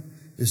him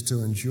is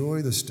to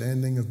enjoy the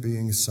standing of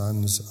being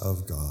sons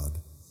of God.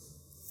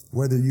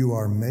 Whether you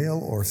are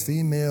male or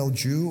female,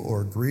 Jew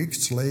or Greek,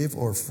 slave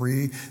or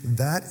free,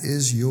 that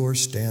is your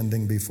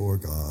standing before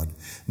God.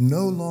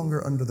 No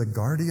longer under the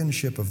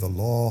guardianship of the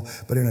law,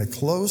 but in a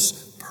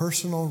close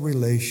personal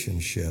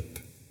relationship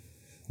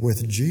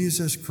with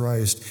Jesus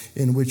Christ,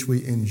 in which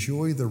we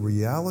enjoy the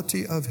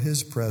reality of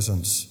his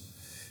presence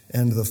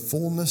and the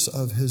fullness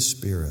of his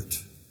Spirit.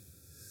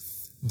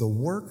 The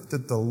work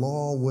that the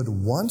law would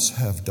once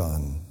have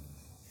done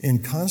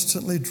in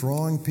constantly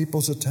drawing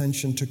people's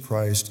attention to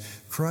Christ,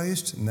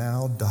 Christ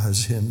now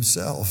does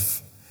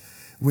himself.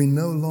 We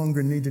no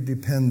longer need to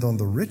depend on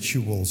the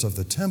rituals of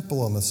the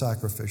temple, on the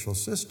sacrificial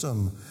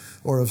system,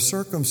 or of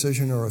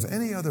circumcision, or of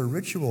any other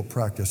ritual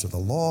practice of the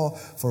law,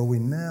 for we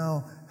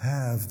now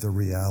have the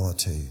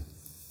reality.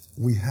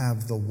 We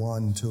have the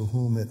one to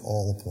whom it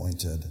all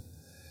pointed.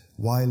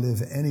 Why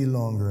live any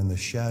longer in the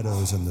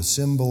shadows and the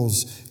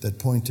symbols that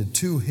pointed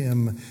to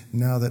him,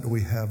 now that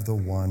we have the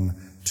one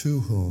to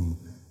whom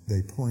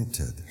they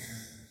pointed?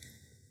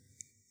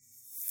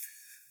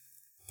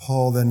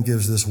 Paul then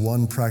gives this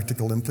one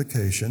practical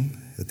implication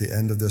at the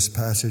end of this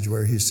passage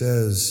where he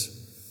says,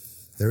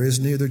 there is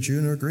neither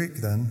Jew nor Greek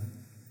then,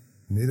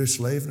 neither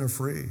slave nor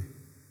free,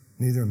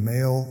 neither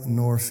male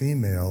nor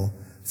female,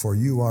 for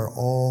you are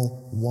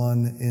all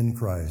one in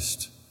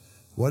Christ.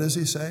 What is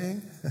he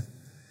saying?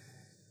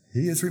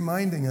 He is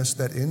reminding us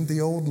that in the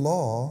old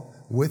law,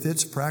 with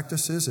its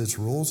practices, its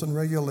rules and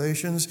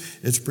regulations,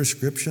 its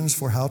prescriptions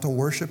for how to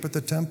worship at the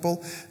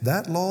temple,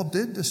 that law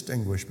did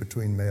distinguish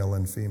between male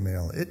and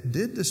female. It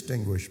did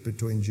distinguish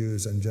between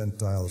Jews and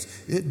Gentiles.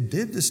 It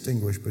did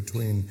distinguish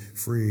between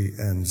free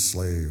and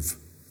slave.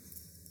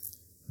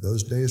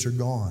 Those days are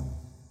gone.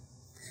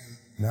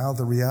 Now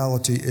the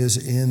reality is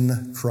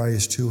in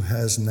Christ, who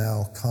has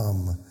now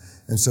come.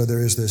 And so there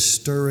is this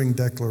stirring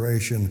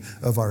declaration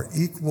of our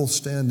equal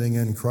standing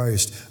in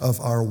Christ, of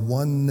our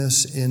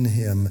oneness in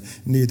him,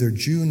 neither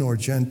Jew nor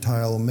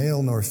Gentile,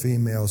 male nor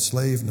female,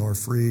 slave nor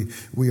free.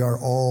 We are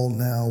all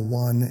now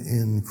one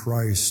in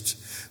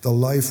Christ. The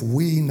life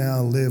we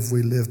now live,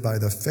 we live by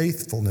the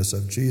faithfulness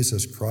of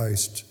Jesus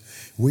Christ.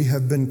 We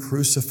have been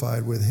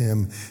crucified with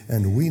him,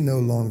 and we no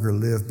longer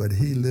live, but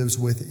he lives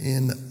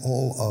within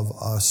all of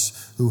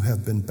us who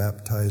have been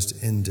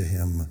baptized into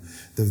him.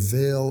 The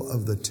veil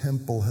of the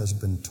temple has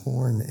been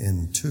torn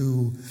in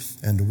two,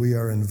 and we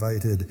are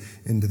invited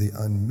into the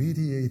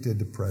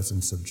unmediated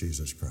presence of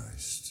Jesus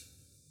Christ.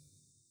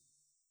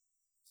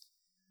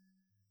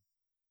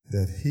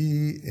 That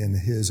he, in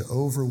his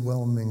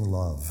overwhelming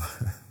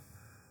love,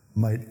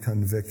 might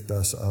convict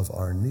us of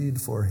our need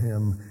for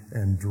him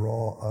and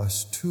draw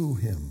us to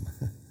him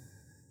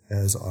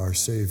as our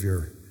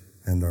Savior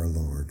and our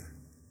Lord.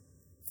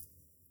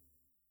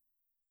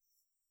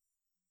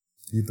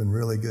 You've been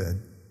really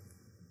good.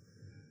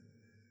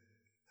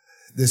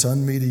 This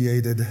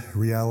unmediated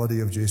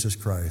reality of Jesus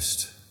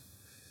Christ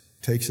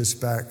takes us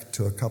back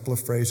to a couple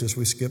of phrases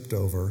we skipped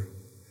over,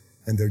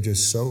 and they're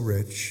just so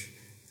rich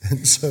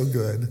and so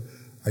good,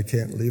 I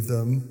can't leave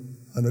them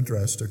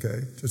unaddressed,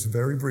 okay? Just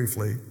very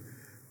briefly.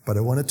 But I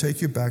want to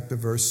take you back to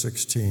verse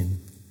 16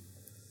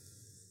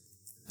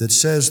 that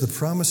says the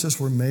promises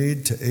were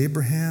made to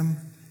Abraham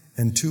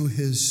and to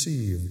his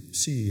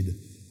seed,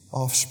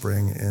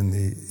 offspring in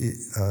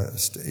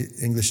the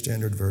English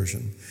Standard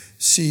Version.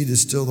 Seed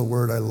is still the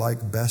word I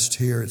like best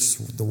here. It's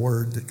the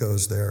word that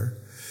goes there.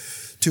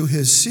 To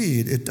his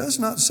seed, it does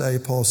not say,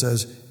 Paul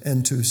says,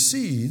 and to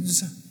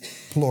seeds,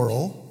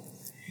 plural,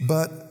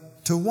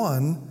 but to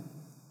one,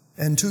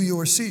 and to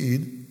your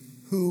seed,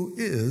 who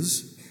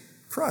is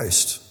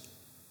Christ.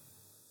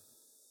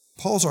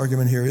 Paul's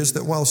argument here is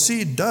that while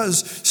seed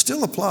does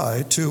still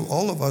apply to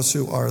all of us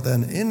who are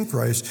then in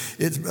Christ,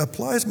 it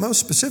applies most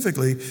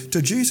specifically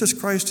to Jesus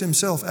Christ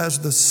himself as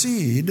the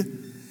seed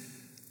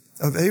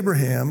of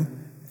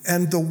Abraham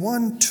and the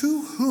one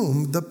to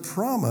whom the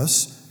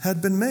promise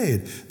had been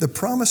made. The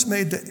promise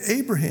made to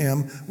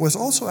Abraham was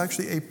also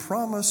actually a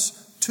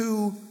promise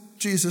to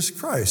Jesus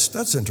Christ.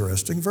 That's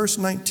interesting. Verse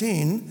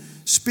 19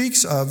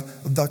 speaks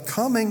of the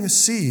coming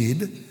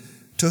seed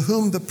to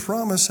whom the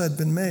promise had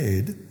been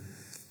made.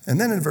 And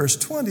then in verse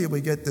 20,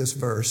 we get this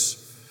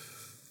verse.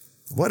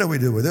 What do we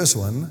do with this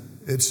one?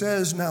 It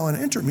says, now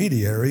an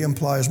intermediary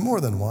implies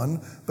more than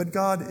one, but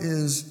God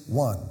is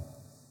one.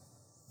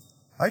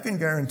 I can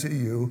guarantee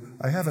you,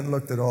 I haven't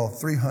looked at all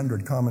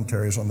 300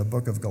 commentaries on the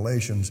book of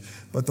Galatians,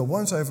 but the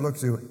ones I've looked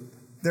through,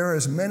 there are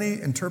as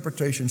many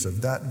interpretations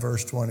of that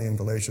verse 20 in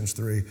Galatians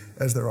 3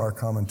 as there are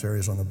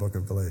commentaries on the book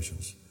of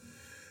Galatians.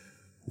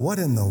 What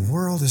in the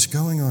world is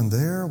going on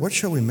there? What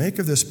shall we make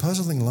of this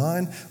puzzling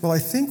line? Well, I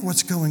think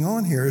what's going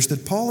on here is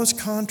that Paul is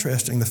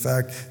contrasting the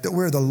fact that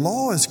where the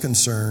law is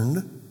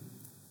concerned,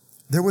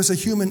 there was a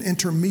human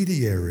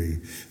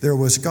intermediary. There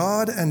was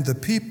God and the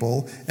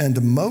people,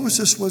 and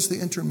Moses was the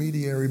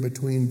intermediary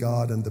between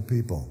God and the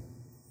people.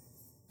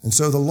 And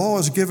so the law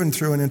is given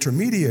through an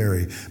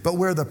intermediary. But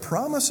where the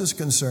promise is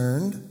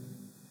concerned,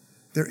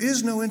 there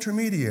is no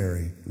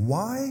intermediary.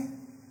 Why?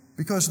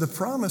 Because the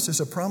promise is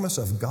a promise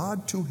of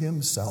God to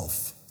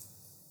himself.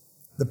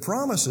 The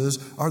promises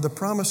are the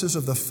promises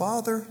of the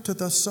Father to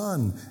the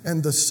Son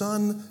and the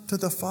Son to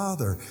the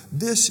Father.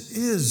 This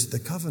is the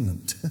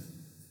covenant.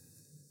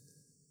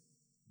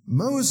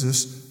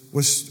 Moses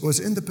was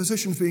in the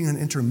position of being an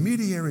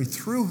intermediary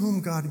through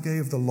whom God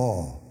gave the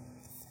law.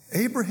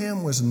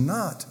 Abraham was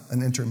not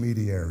an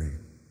intermediary.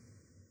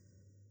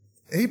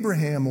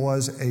 Abraham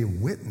was a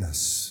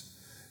witness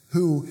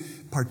who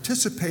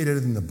participated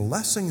in the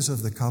blessings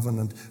of the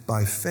covenant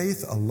by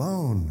faith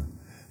alone.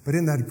 But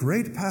in that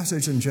great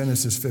passage in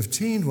Genesis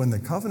 15, when the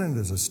covenant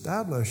is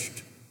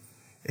established,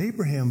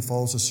 Abraham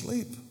falls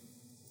asleep.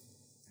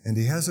 And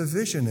he has a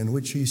vision in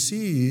which he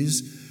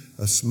sees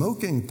a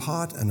smoking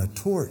pot and a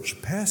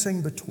torch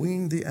passing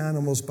between the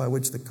animals by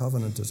which the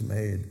covenant is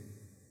made.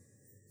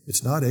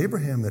 It's not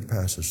Abraham that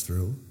passes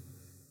through.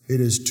 It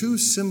is two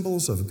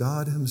symbols of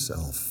God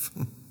himself.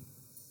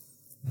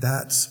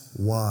 That's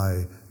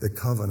why the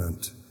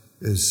covenant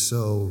is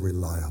so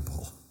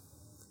reliable.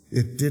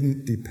 It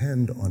didn't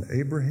depend on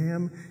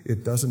Abraham.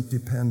 It doesn't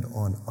depend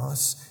on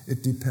us.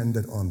 It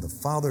depended on the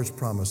Father's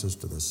promises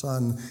to the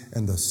Son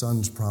and the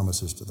Son's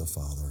promises to the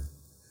Father.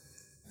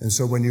 And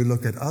so when you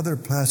look at other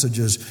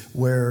passages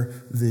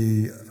where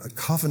the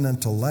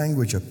covenantal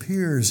language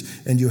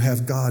appears and you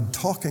have God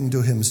talking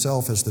to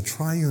himself as the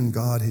triune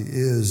God he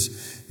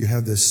is, you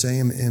have this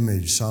same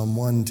image, Psalm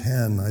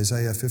 110,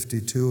 Isaiah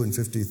 52 and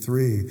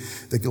 53.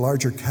 The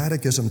larger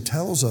catechism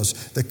tells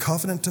us the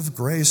covenant of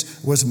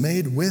grace was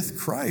made with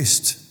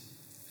Christ.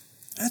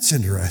 That's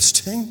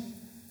interesting.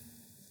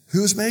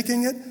 Who's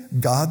making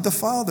it? God the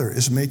Father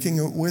is making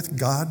it with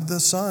God the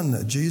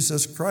Son,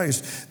 Jesus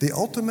Christ. The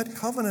ultimate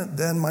covenant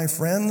then, my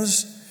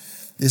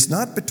friends, is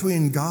not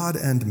between God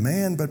and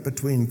man, but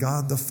between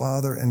God the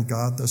Father and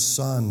God the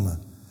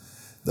Son.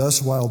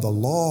 Thus, while the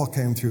law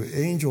came through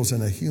angels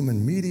and a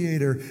human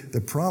mediator,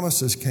 the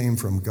promises came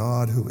from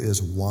God who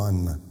is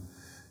one.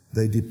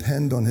 They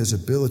depend on his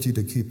ability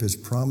to keep his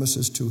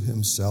promises to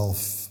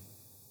himself.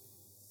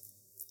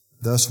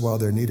 Thus, while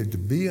there needed to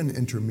be an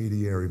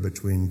intermediary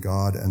between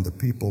God and the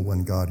people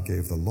when God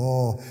gave the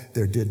law,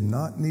 there did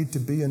not need to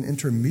be an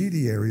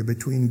intermediary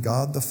between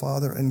God the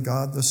Father and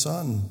God the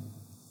Son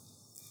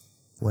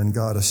when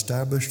God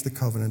established the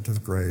covenant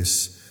of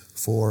grace.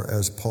 For,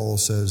 as Paul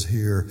says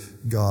here,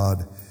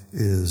 God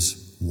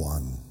is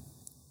one.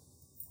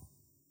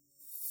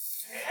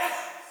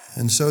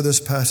 And so this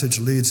passage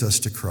leads us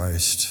to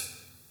Christ.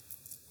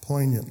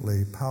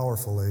 Poignantly,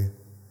 powerfully,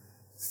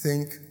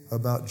 think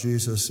about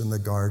Jesus in the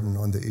garden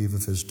on the eve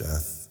of his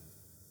death.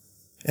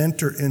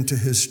 Enter into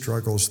his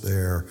struggles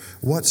there.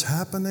 What's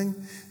happening?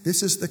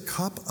 This is the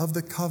cup of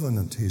the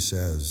covenant, he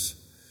says.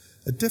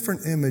 A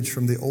different image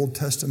from the Old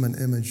Testament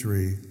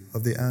imagery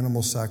of the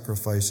animal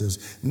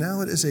sacrifices.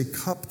 Now it is a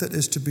cup that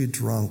is to be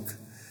drunk.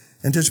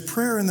 And his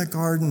prayer in the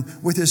garden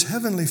with his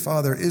heavenly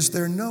Father, is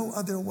there no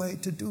other way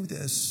to do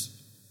this?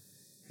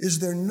 Is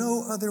there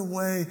no other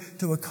way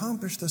to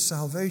accomplish the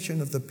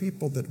salvation of the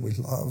people that we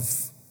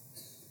love?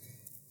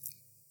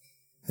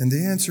 And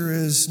the answer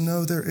is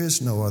no, there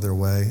is no other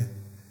way.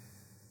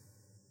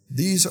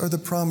 These are the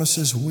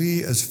promises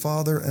we as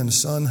Father and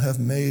Son have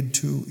made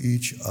to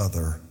each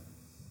other.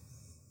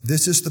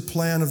 This is the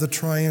plan of the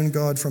triune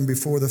God from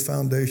before the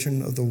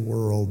foundation of the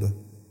world.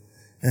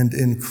 And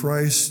in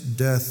Christ's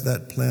death,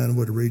 that plan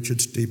would reach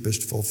its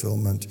deepest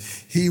fulfillment.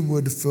 He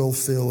would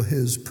fulfill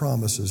his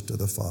promises to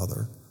the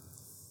Father.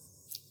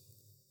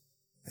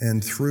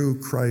 And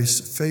through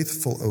Christ's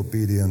faithful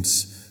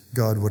obedience,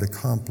 God would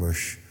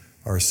accomplish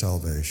our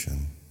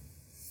salvation.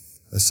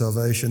 A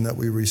salvation that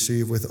we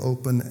receive with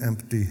open,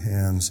 empty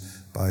hands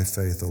by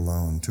faith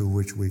alone, to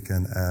which we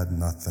can add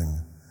nothing.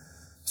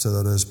 So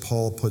that, as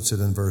Paul puts it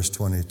in verse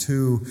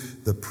 22,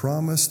 the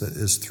promise that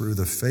is through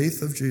the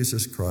faith of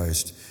Jesus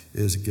Christ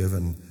is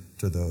given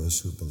to those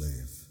who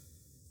believe.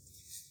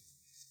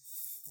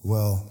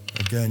 Well,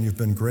 again, you've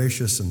been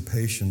gracious and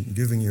patient,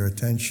 giving your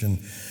attention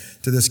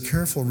to this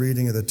careful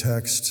reading of the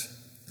text.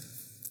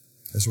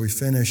 As we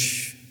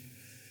finish,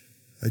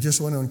 I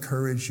just want to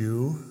encourage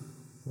you,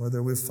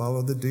 whether we've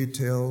followed the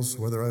details,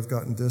 whether I've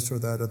gotten this or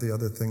that or the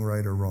other thing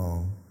right or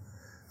wrong,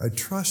 I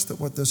trust that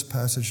what this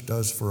passage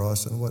does for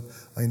us, and what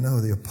I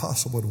know the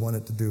apostle would want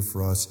it to do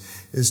for us,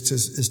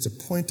 is to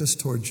point us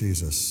toward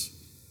Jesus.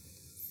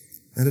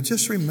 And to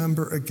just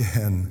remember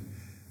again,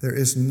 there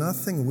is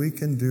nothing we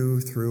can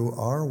do through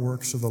our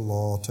works of the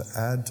law to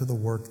add to the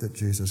work that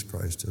Jesus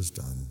Christ has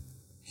done.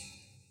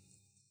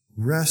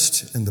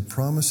 Rest in the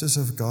promises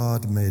of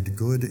God made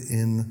good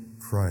in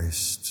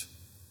Christ,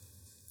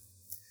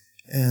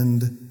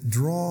 and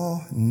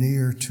draw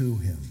near to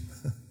him.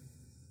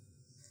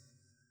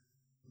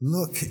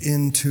 Look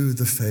into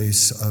the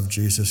face of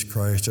Jesus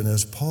Christ, and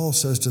as Paul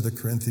says to the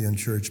Corinthian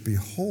church,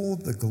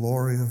 behold the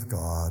glory of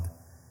God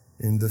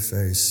in the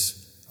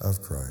face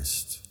of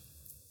Christ.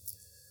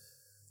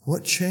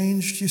 What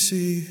changed, you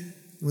see,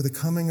 with the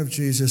coming of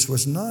Jesus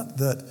was not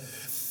that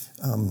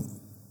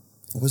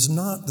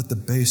the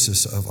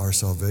basis of our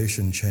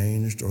salvation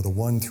changed, or the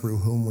one through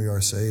whom we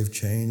are saved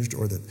changed,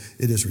 or that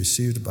it is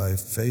received by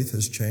faith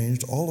has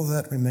changed. All of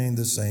that remained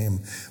the same.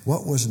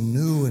 What was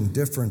new and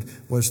different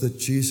was that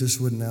Jesus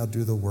would now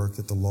do the work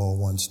that the law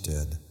once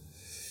did,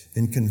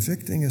 in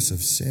convicting us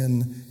of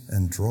sin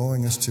and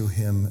drawing us to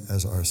him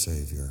as our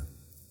Savior.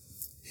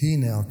 He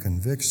now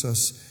convicts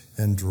us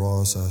and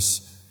draws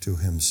us to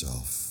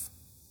himself.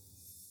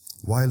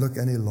 Why look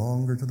any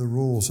longer to the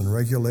rules and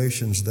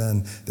regulations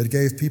then that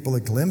gave people a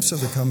glimpse of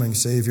the coming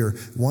Savior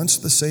once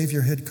the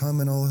Savior had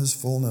come in all his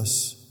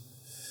fullness?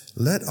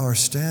 Let our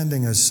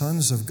standing as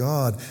sons of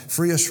God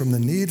free us from the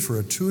need for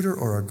a tutor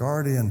or a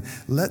guardian.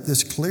 Let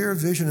this clear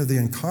vision of the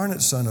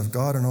incarnate Son of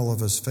God and all of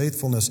his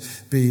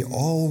faithfulness be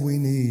all we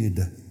need.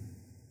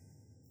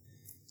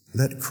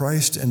 Let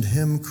Christ and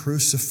him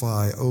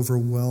crucify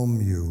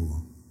overwhelm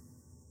you.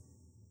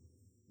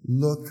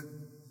 Look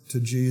to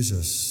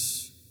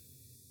Jesus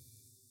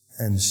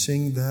and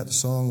sing that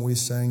song we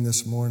sang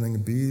this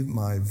morning, Be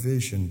my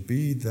vision,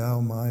 be thou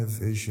my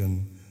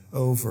vision,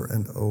 over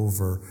and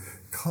over.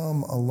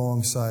 Come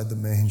alongside the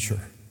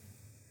manger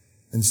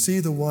and see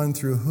the one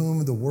through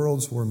whom the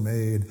worlds were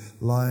made,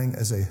 lying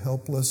as a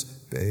helpless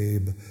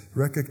babe.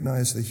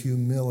 Recognize the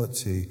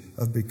humility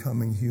of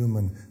becoming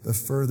human, the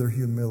further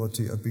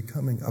humility of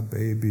becoming a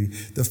baby,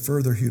 the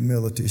further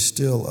humility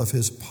still of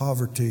his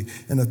poverty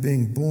and of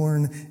being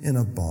born in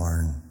a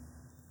barn.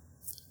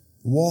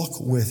 Walk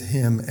with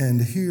him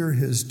and hear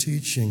his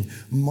teaching.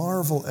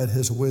 Marvel at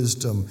his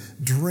wisdom.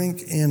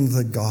 Drink in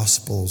the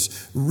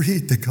Gospels.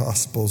 Read the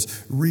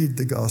Gospels. Read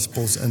the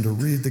Gospels, and to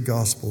read the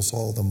Gospels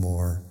all the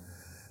more.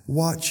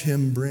 Watch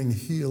him bring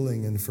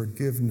healing and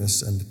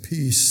forgiveness and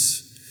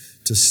peace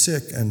to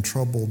sick and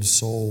troubled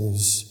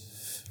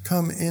souls.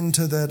 Come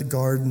into that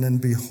garden and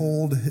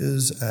behold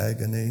his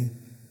agony.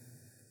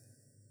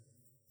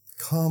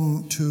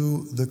 Come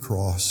to the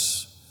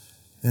cross.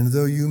 And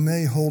though you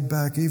may hold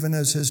back, even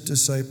as his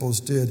disciples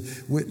did,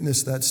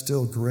 witness that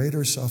still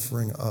greater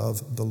suffering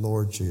of the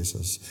Lord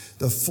Jesus,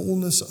 the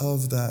fullness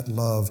of that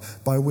love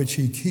by which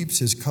he keeps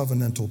his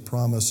covenantal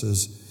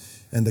promises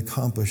and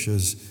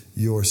accomplishes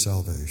your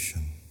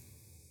salvation.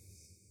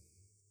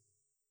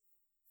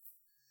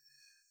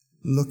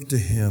 Look to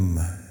him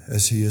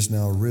as he is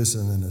now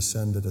risen and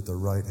ascended at the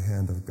right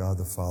hand of God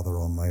the Father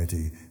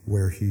Almighty,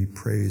 where he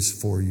prays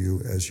for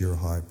you as your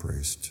high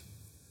priest.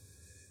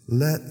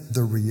 Let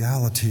the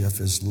reality of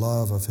his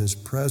love, of his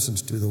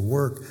presence, do the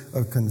work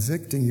of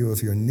convicting you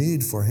of your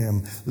need for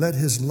him. Let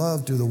his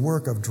love do the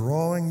work of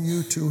drawing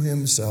you to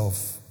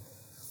himself,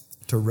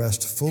 to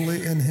rest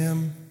fully in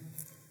him,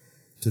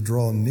 to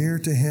draw near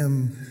to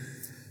him,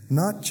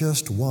 not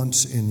just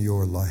once in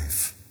your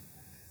life,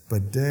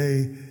 but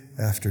day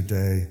after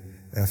day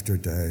after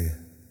day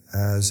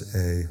as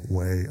a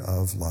way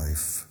of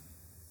life.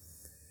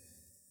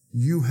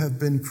 You have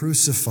been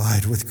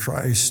crucified with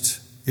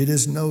Christ. It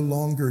is no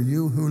longer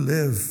you who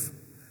live,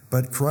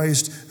 but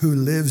Christ who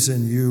lives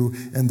in you.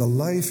 And the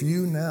life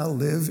you now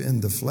live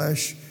in the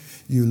flesh,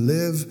 you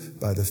live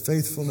by the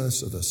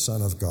faithfulness of the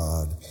Son of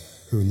God,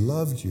 who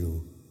loved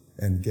you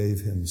and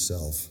gave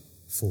himself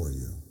for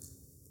you.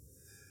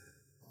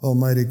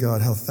 Almighty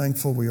God, how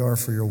thankful we are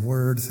for your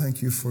word.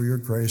 Thank you for your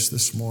grace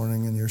this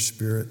morning and your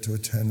Spirit to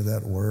attend to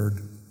that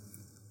word.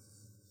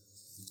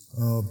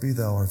 Oh, be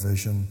thou our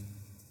vision.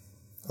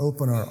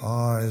 Open our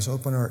eyes,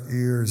 open our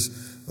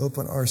ears,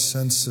 open our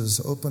senses,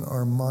 open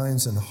our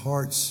minds and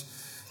hearts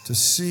to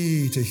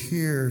see, to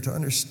hear, to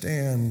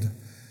understand,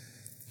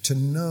 to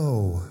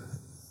know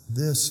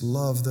this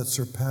love that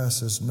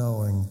surpasses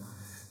knowing,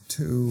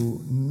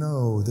 to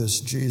know this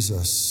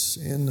Jesus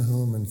in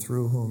whom and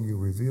through whom you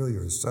reveal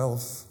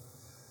yourself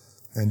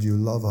and you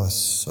love us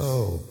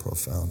so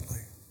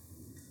profoundly.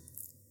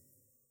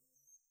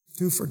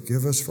 Do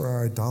forgive us for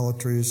our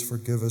idolatries,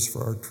 forgive us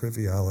for our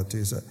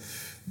trivialities.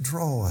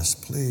 Draw us,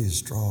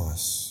 please draw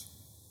us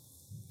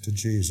to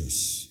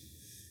Jesus.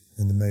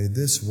 And may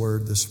this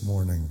word this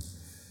morning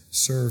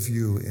serve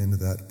you in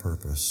that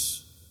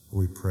purpose.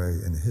 We pray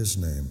in his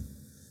name.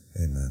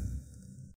 Amen.